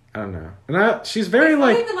 I don't know. And she's very it's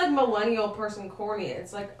like. not even like millennial person corny.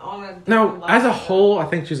 It's like on a. No, level. as a whole, I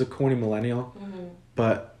think she's a corny millennial. Mm-hmm.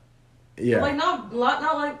 But yeah. But like not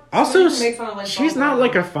like. Also, make fun of, like, she's Bob not Marley.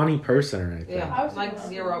 like a funny person or anything. Yeah, like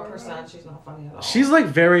 0%. She's not funny at all. She's like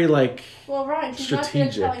very like. Well, Ryan, she's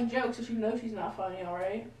strategic. not good at telling jokes, so she knows she's not funny, all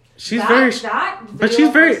right? She's very. But she's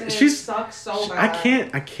very. Sucks so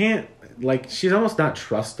bad. I can't. Like she's almost not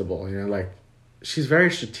trustable. You know, like she's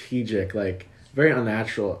very strategic. Like very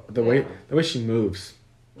unnatural. The way she moves.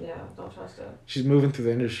 Yeah, don't trust it. She's moving through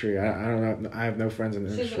the industry. I don't know. I have no friends in the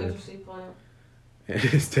She's industry. an industry plant.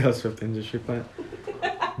 It is Taylor Swift industry plant.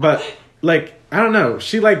 But like I don't know.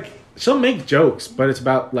 She'll make jokes, but it's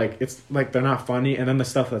about like it's like they're not funny, and then the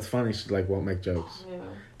stuff that's funny she like won't make jokes. Yeah.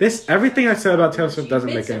 Everything I said about Taylor Swift doesn't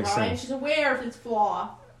She make any admits it, Ryan. sense. She's aware of its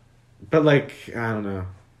flaw. But like I don't know.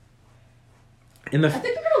 I think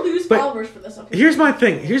we're gonna lose But followers for this. Okay? Here's my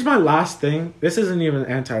thing. Here's my last thing. This isn't even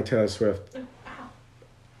anti-Taylor Swift.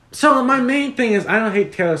 So my main thing is I don't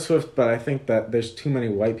hate Taylor Swift, but I think that there's too many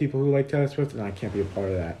white people who like Taylor Swift, and I can't be a part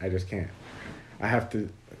of that. I just can't. I have to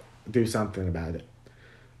do something about it.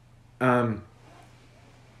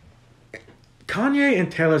 Kanye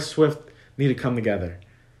and Taylor Swift need to come together.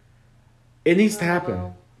 It needs to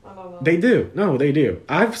happen. I don't know. They do. No, they do.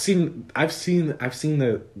 I've seen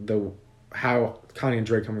the how Kanye and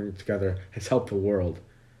Drake coming together has helped the world.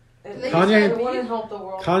 Kanye wouldn't help the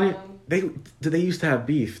world. Kanye, they used to have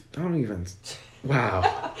beef. Don't even.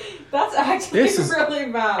 Wow. That's actually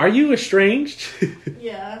really bad. Are you estranged?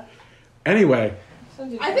 Yeah. Anyway.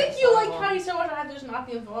 I think you like Kanye so much I have to just not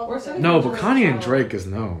be involved. No, but Kanye and Drake is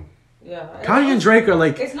known. Yeah. Kanye and Drake are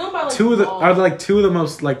like it's known by like two of the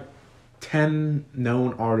most like 10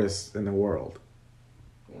 known artists in the world.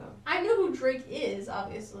 Yeah. I know who Drake is,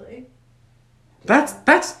 obviously. That's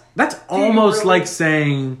almost like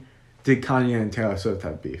saying, did Kanye and Taylor Swift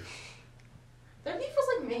have beef? Their beef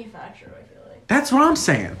was like manufactured, I feel like. That's what I'm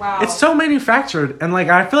saying. Wow. It's so manufactured, and like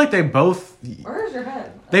I feel like they both. Where's your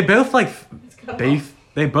head? They both like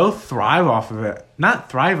they both thrive off of it. Not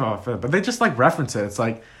thrive off of it, but they just like reference it. It's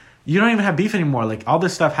like you don't even have beef anymore. Like all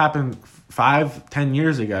this stuff happened 5-10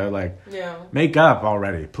 years ago. Like make up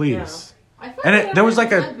already, please. Yeah. And there was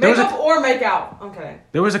like a make up or make out. I'm kidding.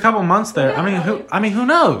 There was a couple months there. Yeah. I mean, who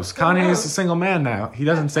knows? Kanye is a single man now. He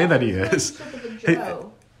doesn't say that he is.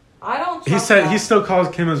 I don't. He said he still calls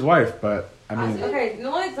Kim his wife, but I mean. Okay,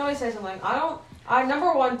 let me say something. I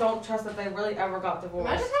number one don't trust that they really ever got divorced.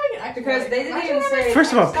 Imagine having an ex because they didn't even say.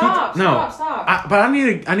 First of all, stop. But I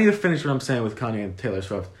need to finish what I'm saying with Kanye and Taylor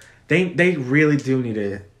Swift. They really do need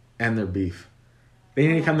to end their beef. They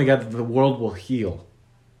need to come together. The world will heal.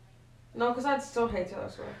 No, because I'd still hate Taylor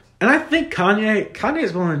Swift. And I think Kanye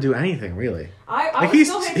is willing to do anything, really. I he's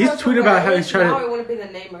still hate Taylor tweeted Swift, about how he's trying to. Now it wouldn't be the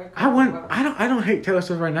name of. I don't hate Taylor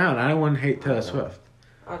Swift right now, and I wouldn't hate Taylor Swift.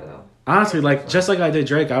 I do. Honestly, like just like I did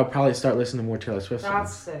Drake, I would probably start listening to more Taylor Swift songs.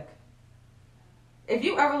 That's sick. If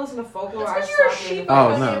you ever listen to folklore, that's I because you're a slap you. sheep in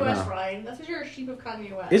of the Kanye no, West, no. Ryan. That's because you're a sheep of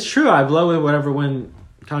Kanye West. It's true. I blow with whatever when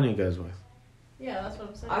Kanye goes with. Yeah, that's what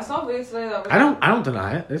I'm saying. I saw videos today that. I don't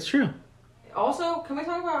deny it. It's true. Also, can we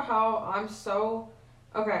talk about how I'm so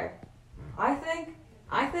okay? I think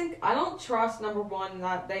I don't trust number one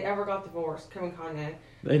that they ever got divorced, Kim and Kanye.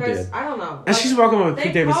 They did. I don't know. And she's walking with they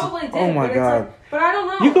Pete Davidson. probably did, Oh my but god. But I don't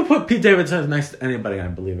know. You could put Pete Davidson next to anybody and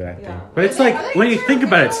I believe it, I think. Yeah. But it's like when you think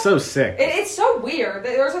about it, it's so sick. It's so weird.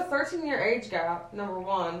 There's a 13-year age gap, number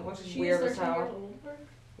one, which is She's weird as 13 years hell. old.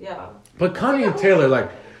 Yeah. But Kanye and Taylor,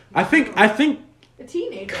 like I think A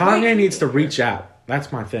teenager. Kanye needs to reach out.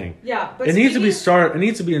 That's my thing. Yeah, but It needs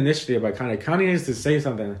to be initiative by Kanye. Kanye needs to say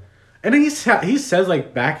something. And he says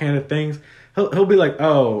like backhanded things. He'll be like,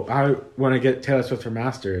 "Oh, I want to get Taylor Swift her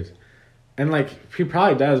masters," and like he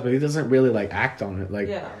probably does, but he doesn't really like act on it. Like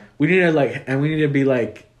we need to be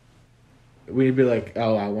like,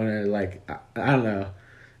 "Oh, I want to like I don't know."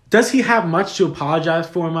 Does he have much to apologize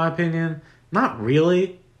for? In my opinion, not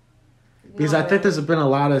really. Because I think there's been a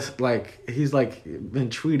lot of like he's like been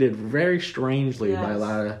treated very strangely by a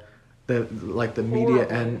lot of the media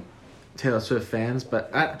and Taylor Swift fans,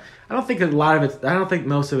 but I don't think I don't think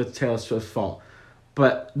most of it's Taylor Swift's fault.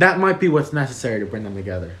 But that might be what's necessary to bring them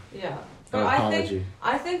together. Yeah. But apology.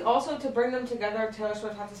 I think also to bring them together, Taylor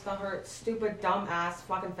Swift has to tell her stupid, dumb ass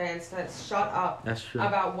fucking fans to shut up That's true.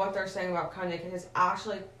 about what they're saying about Kanye, because it's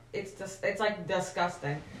actually it's like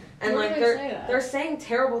disgusting. And Where like do they say that? they're saying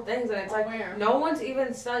terrible things, and it's like Where? no one's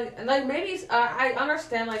even studied. And like maybe I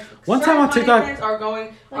understand like One certain time on Kanye TikTok- fans are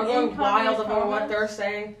going Like, wild in over Kanye's what they're comments?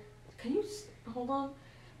 saying. Can you hold on?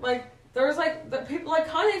 Like there's like the people like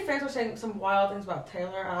Kanye fans are saying some wild things about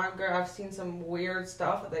Taylor, and I've seen some weird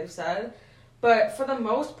stuff that they've said, but for the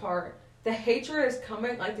most part, the hatred is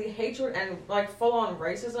coming, like the hatred and like full on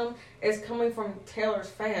racism is coming from Taylor's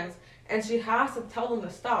fans, and she has to tell them to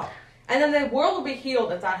stop. And then the world will be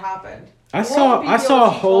healed if that happened. I The world saw will be a healed if she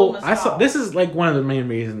told whole them to I saw stop. this is like one of the main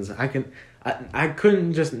reasons I could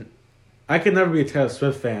never be a Taylor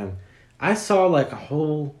Swift fan. I saw like a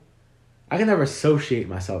whole I can never associate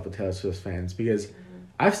myself with Taylor Swift fans because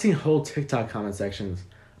I've seen whole TikTok comment sections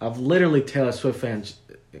of literally Taylor Swift fans,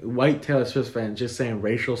 white Taylor Swift fans, just saying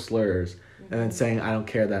racial slurs and then saying I don't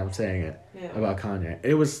care that I'm saying it about Kanye.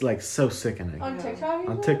 It was like so sickening. On TikTok?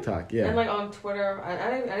 On TikTok, yeah. And like on Twitter,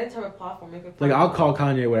 any type of platform you could. Like I'll call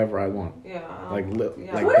Kanye whatever I want. Yeah. Like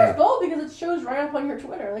yeah. like Twitter's that. bold because it shows right up on your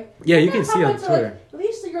Twitter. Like Yeah, you can see it on comments are, like, Twitter. at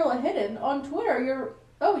least you're hidden on Twitter.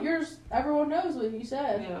 Yours. Everyone knows what you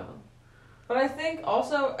said. Yeah. But I think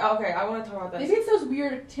also okay. I want to talk about this. Maybe it's those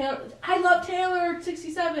weird I love Taylor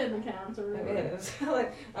 67 accounts or whatever. It is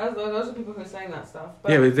like those are people who are saying that stuff.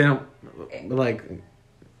 But Yeah, but they don't like.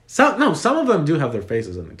 Some of them do have their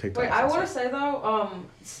faces on the TikTok. wait, I want to say though,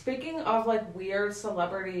 speaking of like weird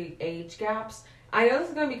celebrity age gaps, I know this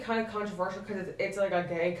is gonna be kind of controversial because it's like a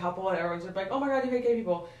gay couple and everyone's like, oh my god, you hate gay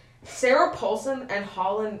people. Sarah Paulson and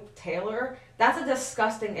Holland Taylor, that's a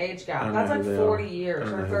disgusting age I gap. don't That's know like who they 40 are. years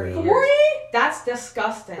I don't or know who 30 they are. years. 40? That's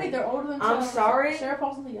disgusting. Wait, they're older than I'm sorry? Sarah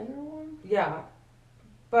Paulson's the younger one? Yeah.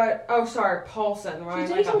 But sorry, Paulson, right?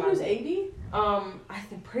 She's I dating got someone who's my- 80? I'm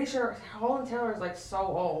pretty sure Holland Taylor is like so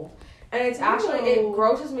old, and it's actually it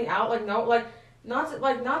grosses me out. Like no, like not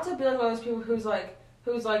to be like one of those people who's like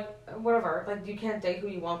whatever, like you can't date who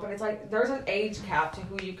you want, but it's like there's an age cap to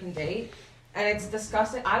who you can date, and it's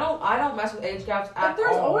disgusting. I don't mess with age gaps at But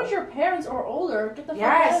there's all. always your parents or older. Get the fuck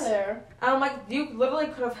Yes. out of there. And I'm like, you literally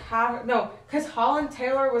could have had because Holland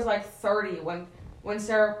Taylor was like 30 when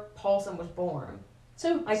Sarah Paulson was born.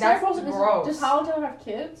 So Like, Sarah that's Paulson gross. Does Holland Taylor have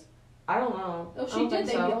kids? I don't know. Oh, I she don't did. think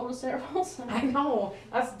They'd so. be older Sarah Paulson. I know.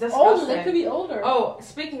 That's disgusting. Older. They could be older. Oh,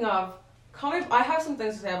 speaking of, I have some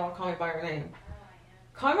things to say about Call Me By Your Name.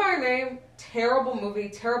 Call Me By Your Name, terrible movie,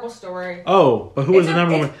 terrible story. Oh, but who was It's the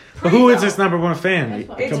number it's one? But pretty, who is though. this number one fan? That's A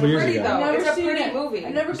fine. It's couple years pretty, ago. though. I've never It's a seen pretty it. movie.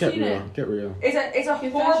 I've never Get seen real. it. Get real. It's a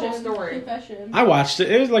horrible story. Confession. I watched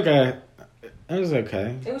it. It was like it was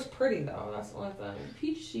okay. It was pretty though. That's the only thing.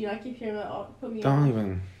 Peachy. I keep hearing that. Put me Don't on.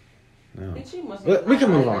 even. No. She must But we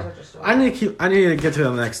can move on. I need to get to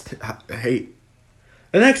the next hate.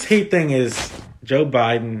 The next hate thing is Joe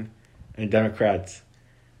Biden and Democrats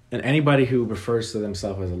and anybody who refers to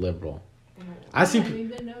themselves as a liberal. I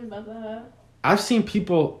didn't know about that. I've seen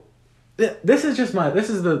people. This is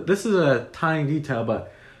a tiny detail,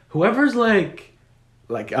 but whoever's like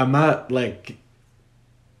I'm not like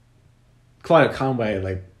Claudia Conway,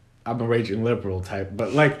 like I'm a raging liberal type,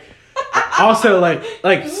 but like also like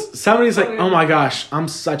somebody's like, oh my gosh, I'm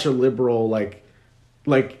such a liberal, like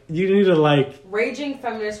you need to like raging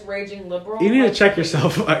feminist, raging liberal. you need to check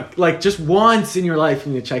yourself like just once in your life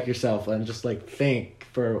you need to check yourself and just like think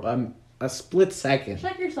for a split second.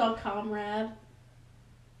 Check yourself, comrade.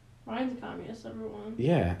 Ryan's a communist, everyone.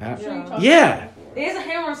 Yeah. I'm sure you talked Yeah. about it before. He has a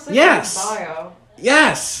hammer and sickle Yes. in his bio.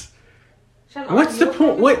 Yes. Shannon, What's are the you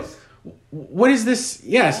point? okay What? with this? What is this?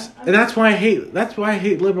 Yes, Yeah, and that's why I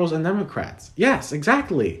hate liberals and Democrats. Yes,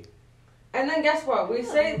 exactly. And then guess what? We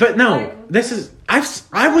say. But no, like, this is I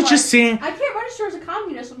was just seeing. I can't register as a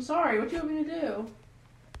communist. I'm sorry. What do you want me to do?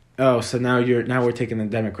 Oh, so now we're taking the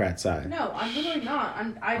Democrat side. No, I'm literally not.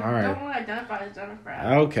 I All right. don't want to identify as Democrat.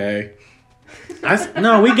 Okay.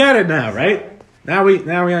 No, we get it now, right? Now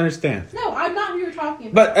we understand. No, I'm not who you're talking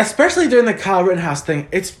about. But especially during the Kyle Rittenhouse thing,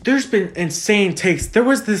 there's been insane takes. There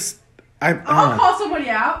was this. I'll call somebody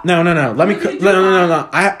out. No. Let me. You can do No.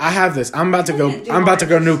 I have this. I'm about to go. I'm about to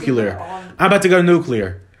go nuclear. I'm about to go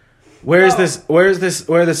nuclear. Where is this? Where is this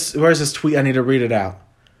tweet? I need to read it out.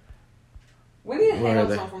 We need to hang Where are out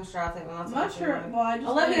they? someone from Stratton. I'm not sure. Well, I just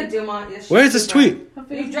Olivia did. Dumont. Yes, Where is this tweet?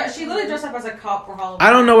 She literally dressed up as a cop for Halloween.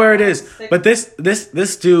 I don't know where it is, but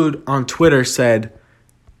this dude on Twitter said,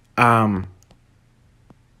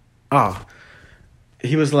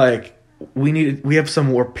 he was like, we have some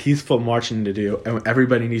more peaceful marching to do, and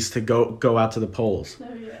everybody needs to go out to the polls. Oh,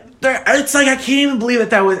 yeah. It's like I can't even believe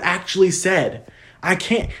that was actually said. I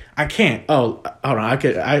can't. Oh, hold on.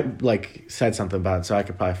 I like said something about it, so I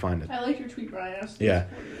could probably find it. I like your tweet, Brian. Yeah.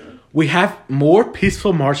 We have more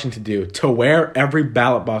peaceful marching to do to wear every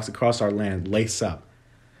ballot box across our land lace up.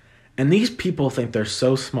 And these people think they're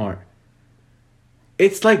so smart.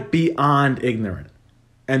 It's like beyond ignorant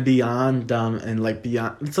and beyond dumb and like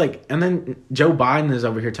beyond. It's like, and then Joe Biden is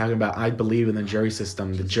over here talking about, I believe in the jury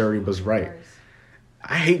system. The jury was right.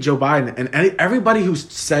 I hate Joe Biden. And everybody who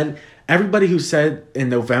said in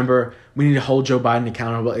November, we need to hold Joe Biden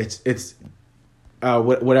accountable. It's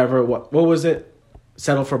whatever. What was it?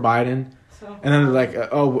 Settle for Biden. And then they're like,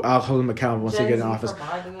 I'll hold him accountable once they get in office.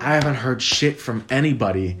 I haven't heard shit from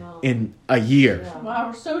anybody in a year. Yeah.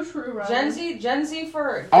 Wow, so true, right? Gen Z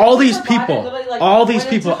for all these people,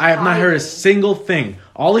 I have not heard a single thing.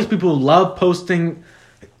 All these people who love posting,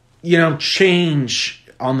 change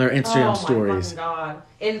on their Instagram stories. Oh my God.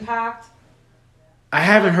 Impact. I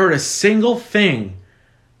haven't heard a single thing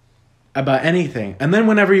about anything. And then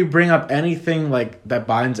whenever you bring up anything like that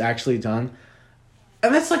Biden's actually done,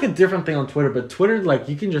 and that's like a different thing on Twitter, but Twitter, like,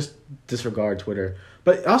 you can just disregard Twitter.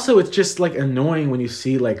 But also, it's just like annoying when you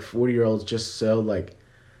see like 40-year-olds just so like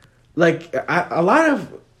a lot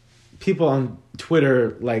of people on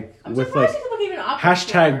Twitter with like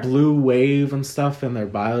hashtag blue wave and stuff in their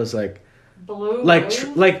bios, like blue like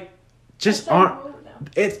wave? like just aren't.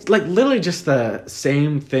 It's like literally just the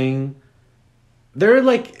same thing. They're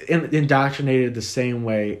like indoctrinated the same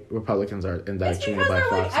way Republicans are indoctrinated by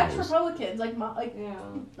Fox News. It's because they're like ex-Republicans,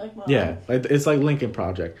 it's like Lincoln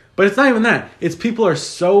Project, but it's not even that. It's people are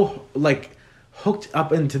so like hooked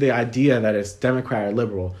up into the idea that it's Democrat or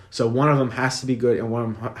liberal, so one of them has to be good and one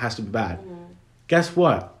of them has to be bad. Mm-hmm. Guess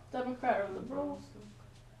what? Democrat or liberal?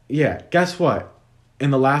 Yeah, guess what?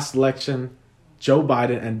 In the last election, Joe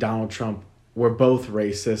Biden and Donald Trump were both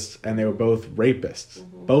racist and they were both rapists.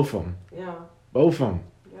 Mm-hmm. Both of them. Yeah. Both of them.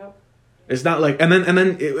 Yep. It's not like, and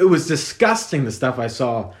then it was disgusting, the stuff I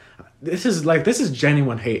saw. This is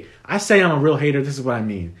genuine hate. I say I'm a real hater. This is what I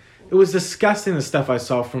mean. It was disgusting, the stuff I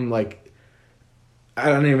saw from like, I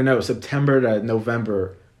don't even know, September to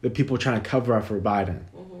November, the people trying to cover up for Biden.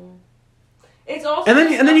 Mm-hmm. It's also and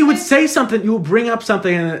then you would say something, you would bring up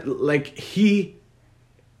something, and like he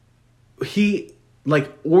like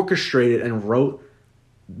orchestrated and wrote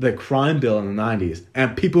the crime bill in the 90s,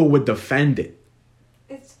 and people would defend it.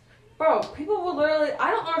 Bro, people will literally... I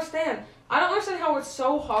don't understand how it's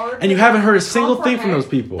so hard... And you haven't heard a single thing from those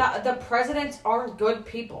people. That the presidents aren't good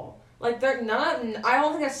people. Like, they're not... I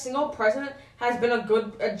don't think a single president has been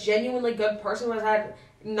a genuinely good person who has had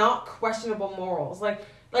not questionable morals. Like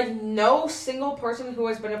no single person who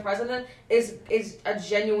has been a president is a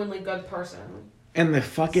genuinely good person. And the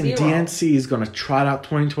fucking Zero. DNC is going to trot out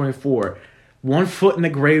 2024. 1 foot in the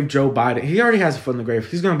grave, Joe Biden. He already has a foot in the grave.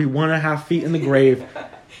 He's going to be 1.5 feet in the grave.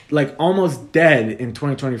 Like almost dead in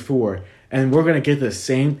 2024, and we're gonna get the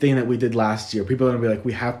same thing that we did last year. People are gonna be like,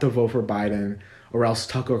 we have to vote for Biden, or else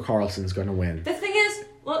Tucker Carlson's gonna win. The thing is,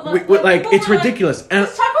 it's ridiculous. And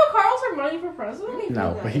does Tucker Carlson running for president?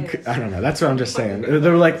 No, but I don't know. That's what I'm just saying.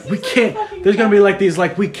 They're like, we can't. There's gonna be like these,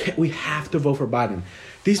 like we have to vote for Biden.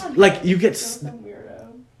 These like you get.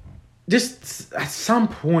 Just at some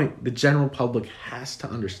point, the general public has to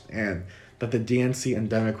understand that the DNC and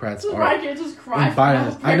Democrats are. I can't just cry. And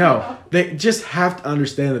Biden, I know. They just have to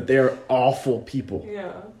understand that they are awful people.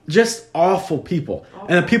 Yeah. Just awful people. And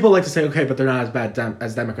then people like to say, okay, but they're not as bad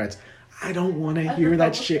as Democrats. I don't want to hear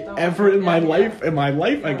that shit ever in my life. In my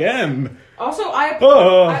life again. Also,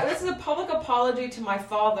 this is a public apology to my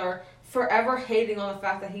father for ever hating on the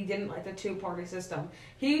fact that he didn't like the two-party system.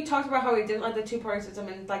 He talked about how he didn't like the two-party system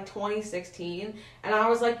in like 2016, and I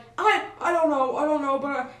was like, I don't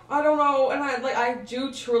know, and I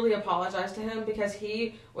do truly apologize to him because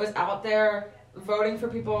he was out there voting for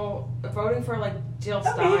like Jill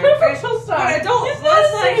Stein. But I don't. He's not a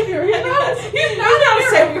savior. He's not a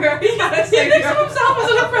savior. He's not a savior. He thinks of himself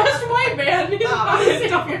as an oppressed white man. He's not a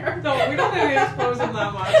savior. No, we don't need to expose him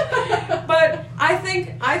that much. But I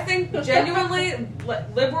think genuinely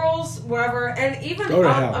liberals, whatever, and even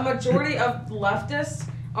a majority of leftists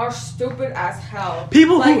are stupid as hell.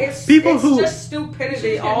 It's just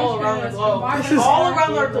stupidity all around the globe. All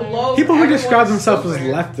around the globe. People who describe themselves as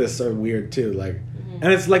leftists are weird too.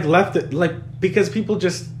 And it's like because people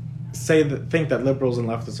just think that liberals and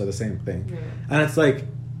leftists are the same thing, and it's like,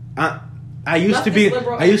 I used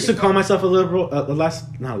to call myself a liberal, a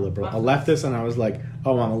leftist, and I was like,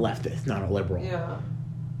 oh, I'm a leftist, not a liberal. Yeah.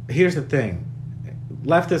 Here's the thing,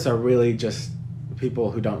 leftists are really just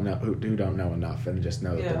people who don't know enough and just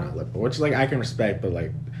know that they're not liberal, which like I can respect, but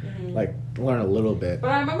like like learn a little bit.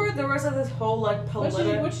 But I remember there was this whole like Which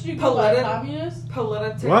did you go by, communist?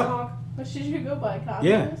 TikTok. Which did you go by, communist?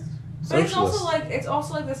 Yeah. But it's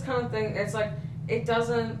also like this kind of thing. It's like it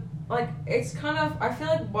doesn't like it's kind of I feel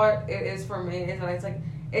like what it is for me is that it's like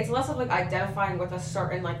it's less of like identifying with a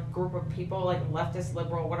certain like group of people, like leftist,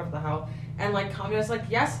 liberal, whatever the hell, and like communist. Like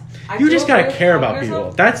yes, you just gotta care about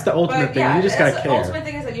people. That's the ultimate thing. You just gotta care. The ultimate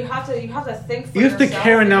thing is that you have to think. For you have to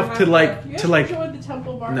care enough to like you have to join the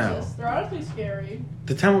Temple Marxists. No. They're honestly scary.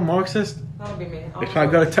 The Temple Marxists? That would be me. If I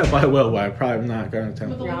go to Temple, I will. But I'm probably not going to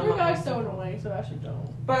Temple. But the leader guy's so annoying, so I actually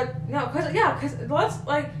don't. But no, because let's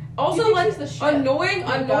like also like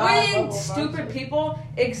annoying, stupid people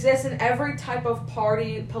exist in every type of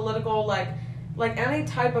party, political, like any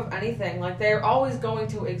type of anything. Like they're always going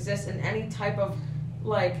to exist in any type of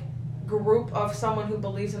like group of someone who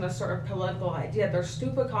believes in a certain political idea. They're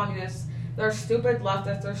stupid communists. They're stupid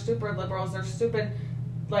leftists. They're stupid liberals. They're stupid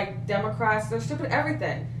like Democrats. They're stupid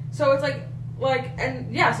everything. So it's like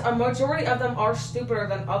and yes, a majority of them are stupider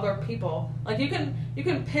than other people. Like you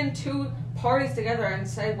can pin two parties together and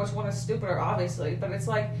say which one is stupider, obviously, but it's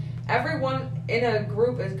like everyone in a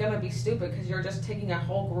group is gonna be stupid because you're just taking a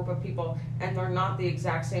whole group of people and they're not the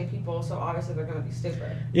exact same people, so obviously they're gonna be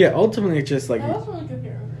stupid. Yeah, ultimately it's just like that was really good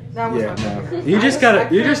here. That was not you just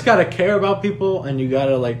gotta care about people and you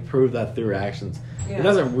gotta like prove that through actions. Yeah. It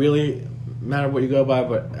doesn't really matter what you go by,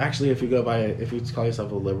 but actually if you call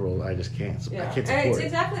yourself a liberal, I just can't. Yeah. I can't support it.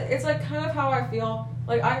 Exactly. It's like kind of how I feel.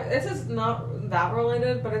 Like this is not that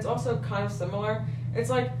related, but it's also kind of similar. It's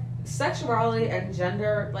like sexuality and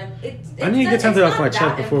gender. Like I need to get something off my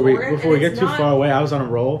chest before we get too far away. I was on a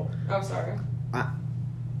roll. Oh, sorry.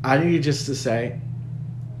 I need just to say,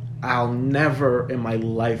 I'll never in my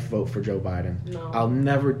life vote for Joe Biden. No. I'll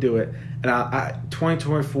never do it. And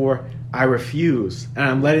 2024. I refuse, and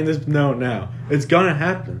I'm letting this know now. It's gonna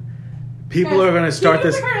happen. People are gonna start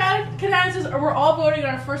this. Kedanis says we're all voting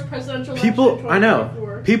on our first presidential election. People, I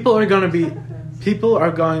know. People are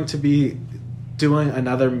going to be doing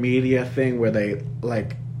another media thing where they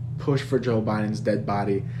like push for Joe Biden's dead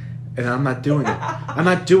body, and I'm not doing it. I'm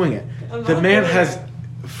not doing it. The man has,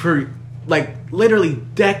 for like literally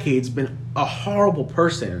decades, been a horrible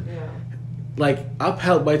person. Yeah. Like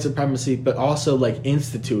upheld white supremacy, but also like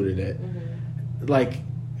instituted it, like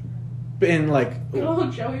been like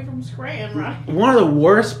Joey from Scranton, right? One of the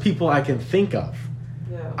worst people I can think of.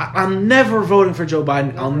 Yeah. I'm never voting for Joe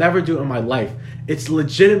Biden. I'll never do it in my life. It's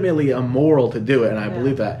legitimately immoral to do it, and I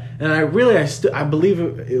believe that. And I believe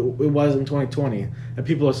it was in 2020, and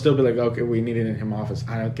people will still be like, okay, we need it in him office.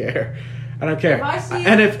 I don't care.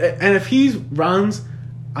 If he runs,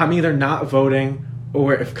 I'm either not voting.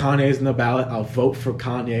 Or if Kanye's in the ballot, I'll vote for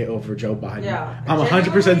Kanye over Joe Biden. Yeah, I'm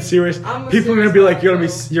 100% serious. People are gonna be like,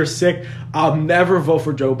 you're sick. I'll never vote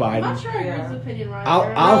for Joe Biden. I'm not sure I agree with his opinion, right?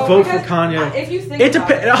 I'll vote for Kanye. If you think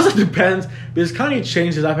it also depends because Kanye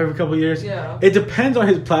changes up every couple of years. Yeah. It depends on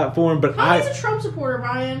his platform, but Kanye's a Trump supporter,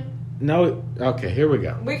 Ryan. No. Okay, here we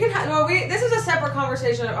go. We can. This is a separate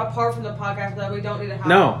conversation apart from the podcast that we don't need to have.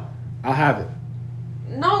 No, I'll have it.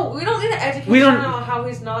 No, we don't need to educate on how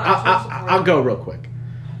he's not. I'll go real quick.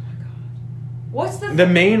 What's the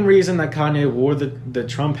main reason that Kanye wore the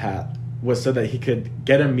Trump hat was so that he could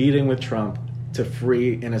get a meeting with Trump to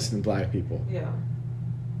free innocent black people. Yeah.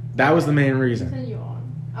 That was the main reason. Continue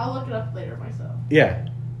on. I'll look it up later myself. Yeah.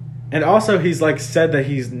 And also he's like said that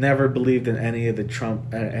he's never believed in any of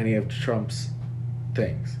Trump's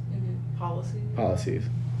things. Mm-hmm. Policies.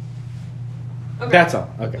 Okay. That's all.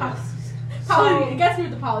 Okay. It gets me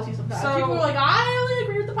with the policies sometimes. People are like, I only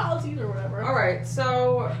agree with the policies or whatever. Alright,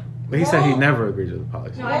 so... But he said he never agrees with the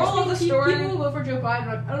policies. No, moral of the story... People who vote for Joe Biden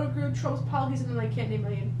are like, I don't agree with Trump's policies, and then I can't name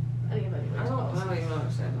any of anybody's policies. I don't even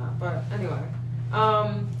understand that. But anyway.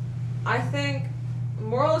 I think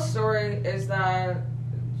moral of the story is that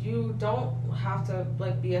you don't have to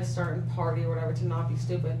be a certain party or whatever to not be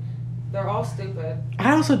stupid. They're all stupid.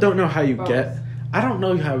 I also don't know how you get... I don't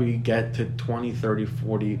know how you get to 20, 30,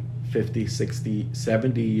 40, 50, 60,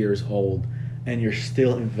 70 years old and you're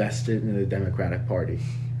still invested in the Democratic Party.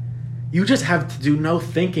 You just have to do no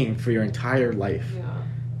thinking for your entire life. Yeah.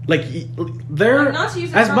 Like they're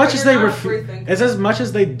as much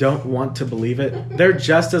as they don't want to believe it, they're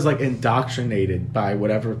just as indoctrinated by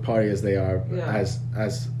whatever party as they are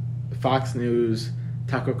as Fox News,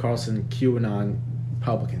 Tucker Carlson, QAnon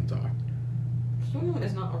Republicans are. QAnon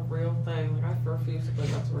is not a real thing. I refuse to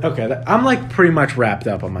believe that's real. Okay, I'm pretty much wrapped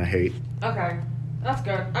up on my hate. Okay, that's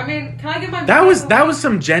good. I mean, can I get my? That was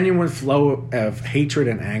some genuine flow of hatred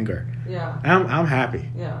and anger. Yeah. I'm happy.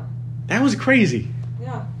 Yeah. That was crazy.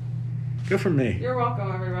 Yeah. Good for me. You're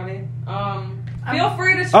welcome, everybody. Feel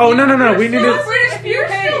free to. Oh, no. We need Feel to. free to If spew you're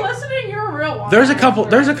hate. still listening, you're a real one. There's a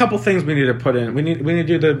couple things we need to put in. We need to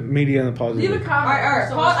do the media and the positive. Leave a week. comment. Alright.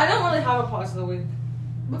 So I don't really have a pause of the week.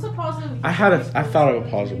 What's a positive? I thought of a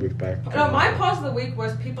pause a week back. No, my pause of the week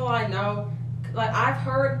was people I know. Like I've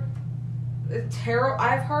heard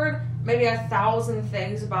maybe 1,000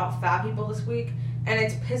 things about fat people this week, and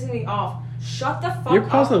it's pissing me off. Shut the fuck up. Your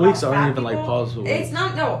pause of the weeks about aren't fat even like people. pause of the week. It's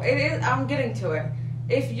not. No, it is. I'm getting to it.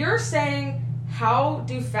 If you're saying how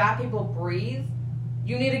do fat people breathe,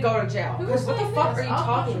 you need to go to jail. Who Because was what the saying fuck this? are you I'll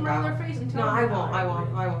talking punch them around about? their face and No, tell I them won't. how I they won't.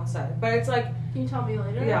 breathe. I won't say. But it's like, Can you tell me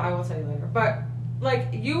later? yeah, I will tell you later. But like,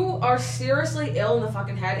 you are seriously ill in the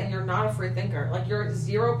fucking head, and you're not a free thinker. Like, you're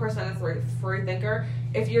 0% a free thinker.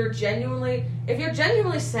 If you're genuinely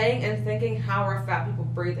saying and thinking how are fat people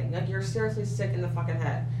breathing, like you're seriously sick in the fucking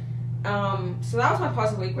head. So that was my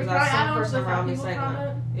positive week. Was Wait, can I that add some on to person the fat around me people saying that?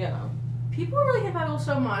 comment? Yeah. People really hate fat people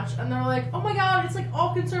so much, and they're like, oh my god, it's like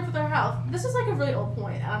all concerned for their health. This is like a really old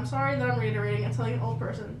point, and I'm sorry that I'm reiterating and telling an old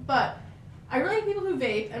person, but I really hate people who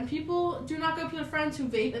vape, and people do not go to their friends who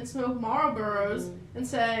vape and smoke Marlboros and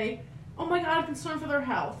say, oh my god, I'm concerned for their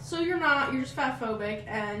health. So you're not, you're just fat phobic,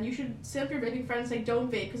 and you should sit up your vaping friend and say, don't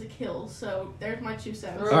vape because it kills. So there's my 2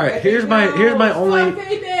 cents. All right, here's my only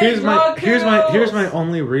here's my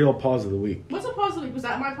only real pause of the week. What's a pause of the week? Was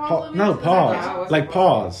that my pause of the week? No, Is that pause. Yeah, it was Like a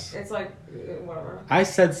pause. It's like whatever. I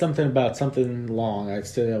said something about something long. I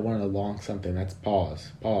said I wanted a long something. That's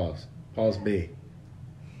pause. Pause. Pause B.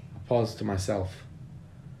 Pause to myself.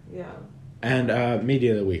 Yeah. And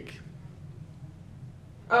media of the week.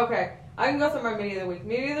 Okay, I can go through my media of the week.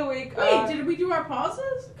 Media of the week. Wait, did we do our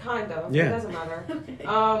pauses? Kind of. Yeah. It doesn't matter.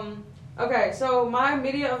 Okay. Okay, so my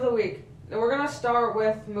media of the week. We're gonna start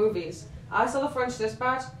with movies. I saw The French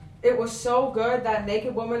Dispatch. It was so good. That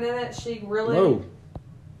naked woman in it. She really. Whoa.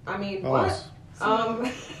 I mean, Pause.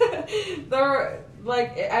 what? There,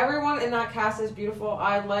 like everyone in that cast is beautiful.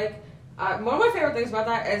 I like. One of my favorite things about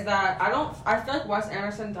that is that I feel like Wes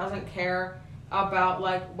Anderson doesn't care about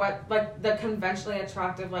what the conventionally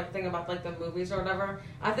attractive thing about the movies or whatever.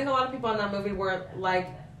 I think a lot of people in that movie were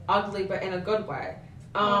ugly, but in a good way.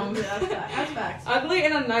 That's facts. Ugly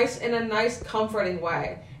in a nice, comforting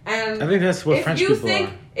way. And I think that's what French people are.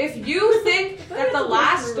 If you think that the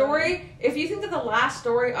last story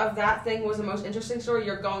of that thing was the most interesting story,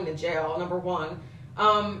 you're going to jail. Number one.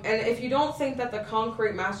 And if you don't think that the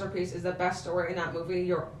concrete masterpiece is the best story in that movie,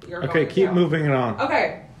 you're Okay, going to keep jail. moving it on.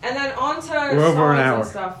 Okay, and then on to We're over an songs hour. and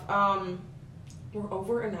stuff. We're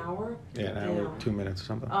over an hour? Yeah, an hour, Damn. 2 minutes or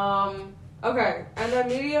something. Okay, and then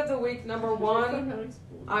media of the week, number one,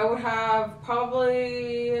 I would have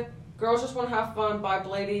probably Girls Just Want to Have Fun by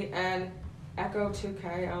Blady and Echo 2K,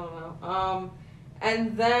 I don't know.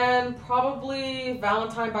 And then probably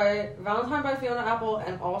Valentine by Fiona Apple,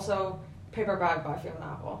 and also Paper Bag by Fiona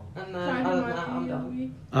Apple. And then other than that, I'm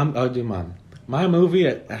done. I'll do mine. My movie,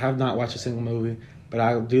 I have not watched a single movie, but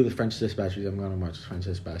I'll do the French Dispatch. I'm going to watch the French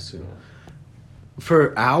Dispatch soon.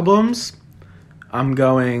 For albums, I'm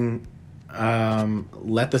going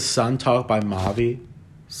Let the Sun Talk by Mavi.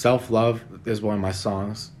 Self Love is one of my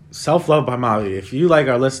songs. Self Love by Mavi. If you like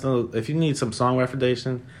our listener, if you need some song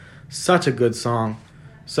recommendation, such a good song.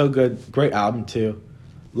 So good. Great album too.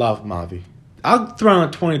 Love Mavi. I'll throw in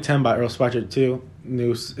a 2010 by Earl Sweatshirt too.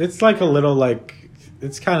 Noose. It's a little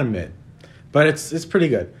it's kind of mid, but it's pretty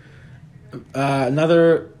good.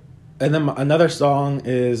 Another song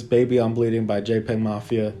is Baby I'm Bleeding by JPEG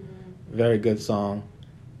Mafia. Very good song.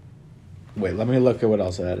 Wait, let me look at what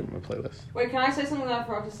else I had in my playlist. Wait, can I say something that I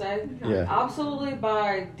forgot to say? Yeah. Absolutely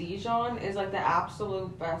by Dijon is the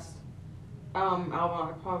absolute best album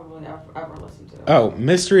I probably ever listened to. Oh,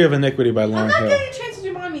 Mystery of Iniquity by I'm Lauryn not Hill. getting a chance to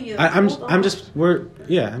do my media. I'm Hold on.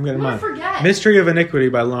 getting I'm gonna mine. forget. Mystery of Iniquity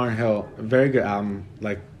by Lauryn Hill. A very good album.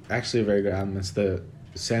 Actually a very good album. It's the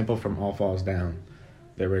sample from All Falls Down,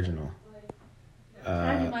 the original. Can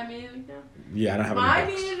I do my media of the week now? Yeah, I don't have My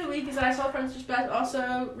any books. media of the week is that I saw French Dispatch.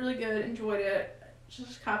 Also, really good. Enjoyed it.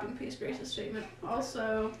 Just copy and paste Grace's statement.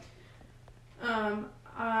 Also,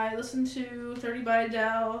 I listened to 30 by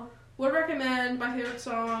Adele. Would recommend my favorite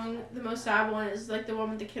song. The most sad one is the one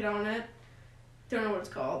with the kid on it. Don't know what it's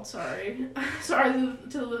called. Sorry. Sorry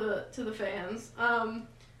to the fans.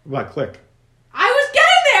 What? Click. I was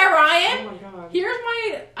getting there, Ryan. Oh my god. Here's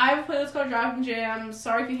I have a playlist called Driving Jam.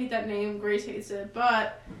 Sorry if you hate that name. Grace hates it.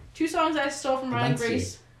 But 2 songs I stole from Ryan and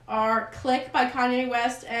Grace are Click by Kanye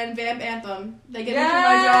West and Vamp Anthem. They get me through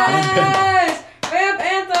my job. Yes! Vamp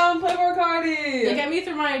Anthem, Playboy Cardi! They get me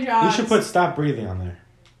through my job. You should put Stop Breathing on there.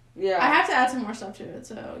 Yeah. I have to add some more stuff to it,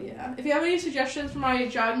 so yeah. If you have any suggestions for my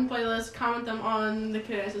jogging playlist, comment them on the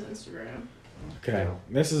Kedanis' Instagram. Okay,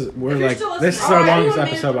 this If is you're still this is listening- our Alright, longest anyone made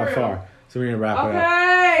it episode by through. far. So we're gonna wrap it up.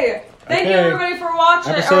 Okay. Thank you Okay. everybody for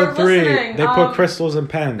watching Episode or 3. listening. They put crystals and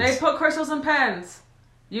pens. They put crystals and pens.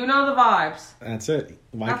 You know the vibes. That's it.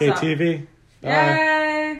 That's YKTV. Bye. Yay!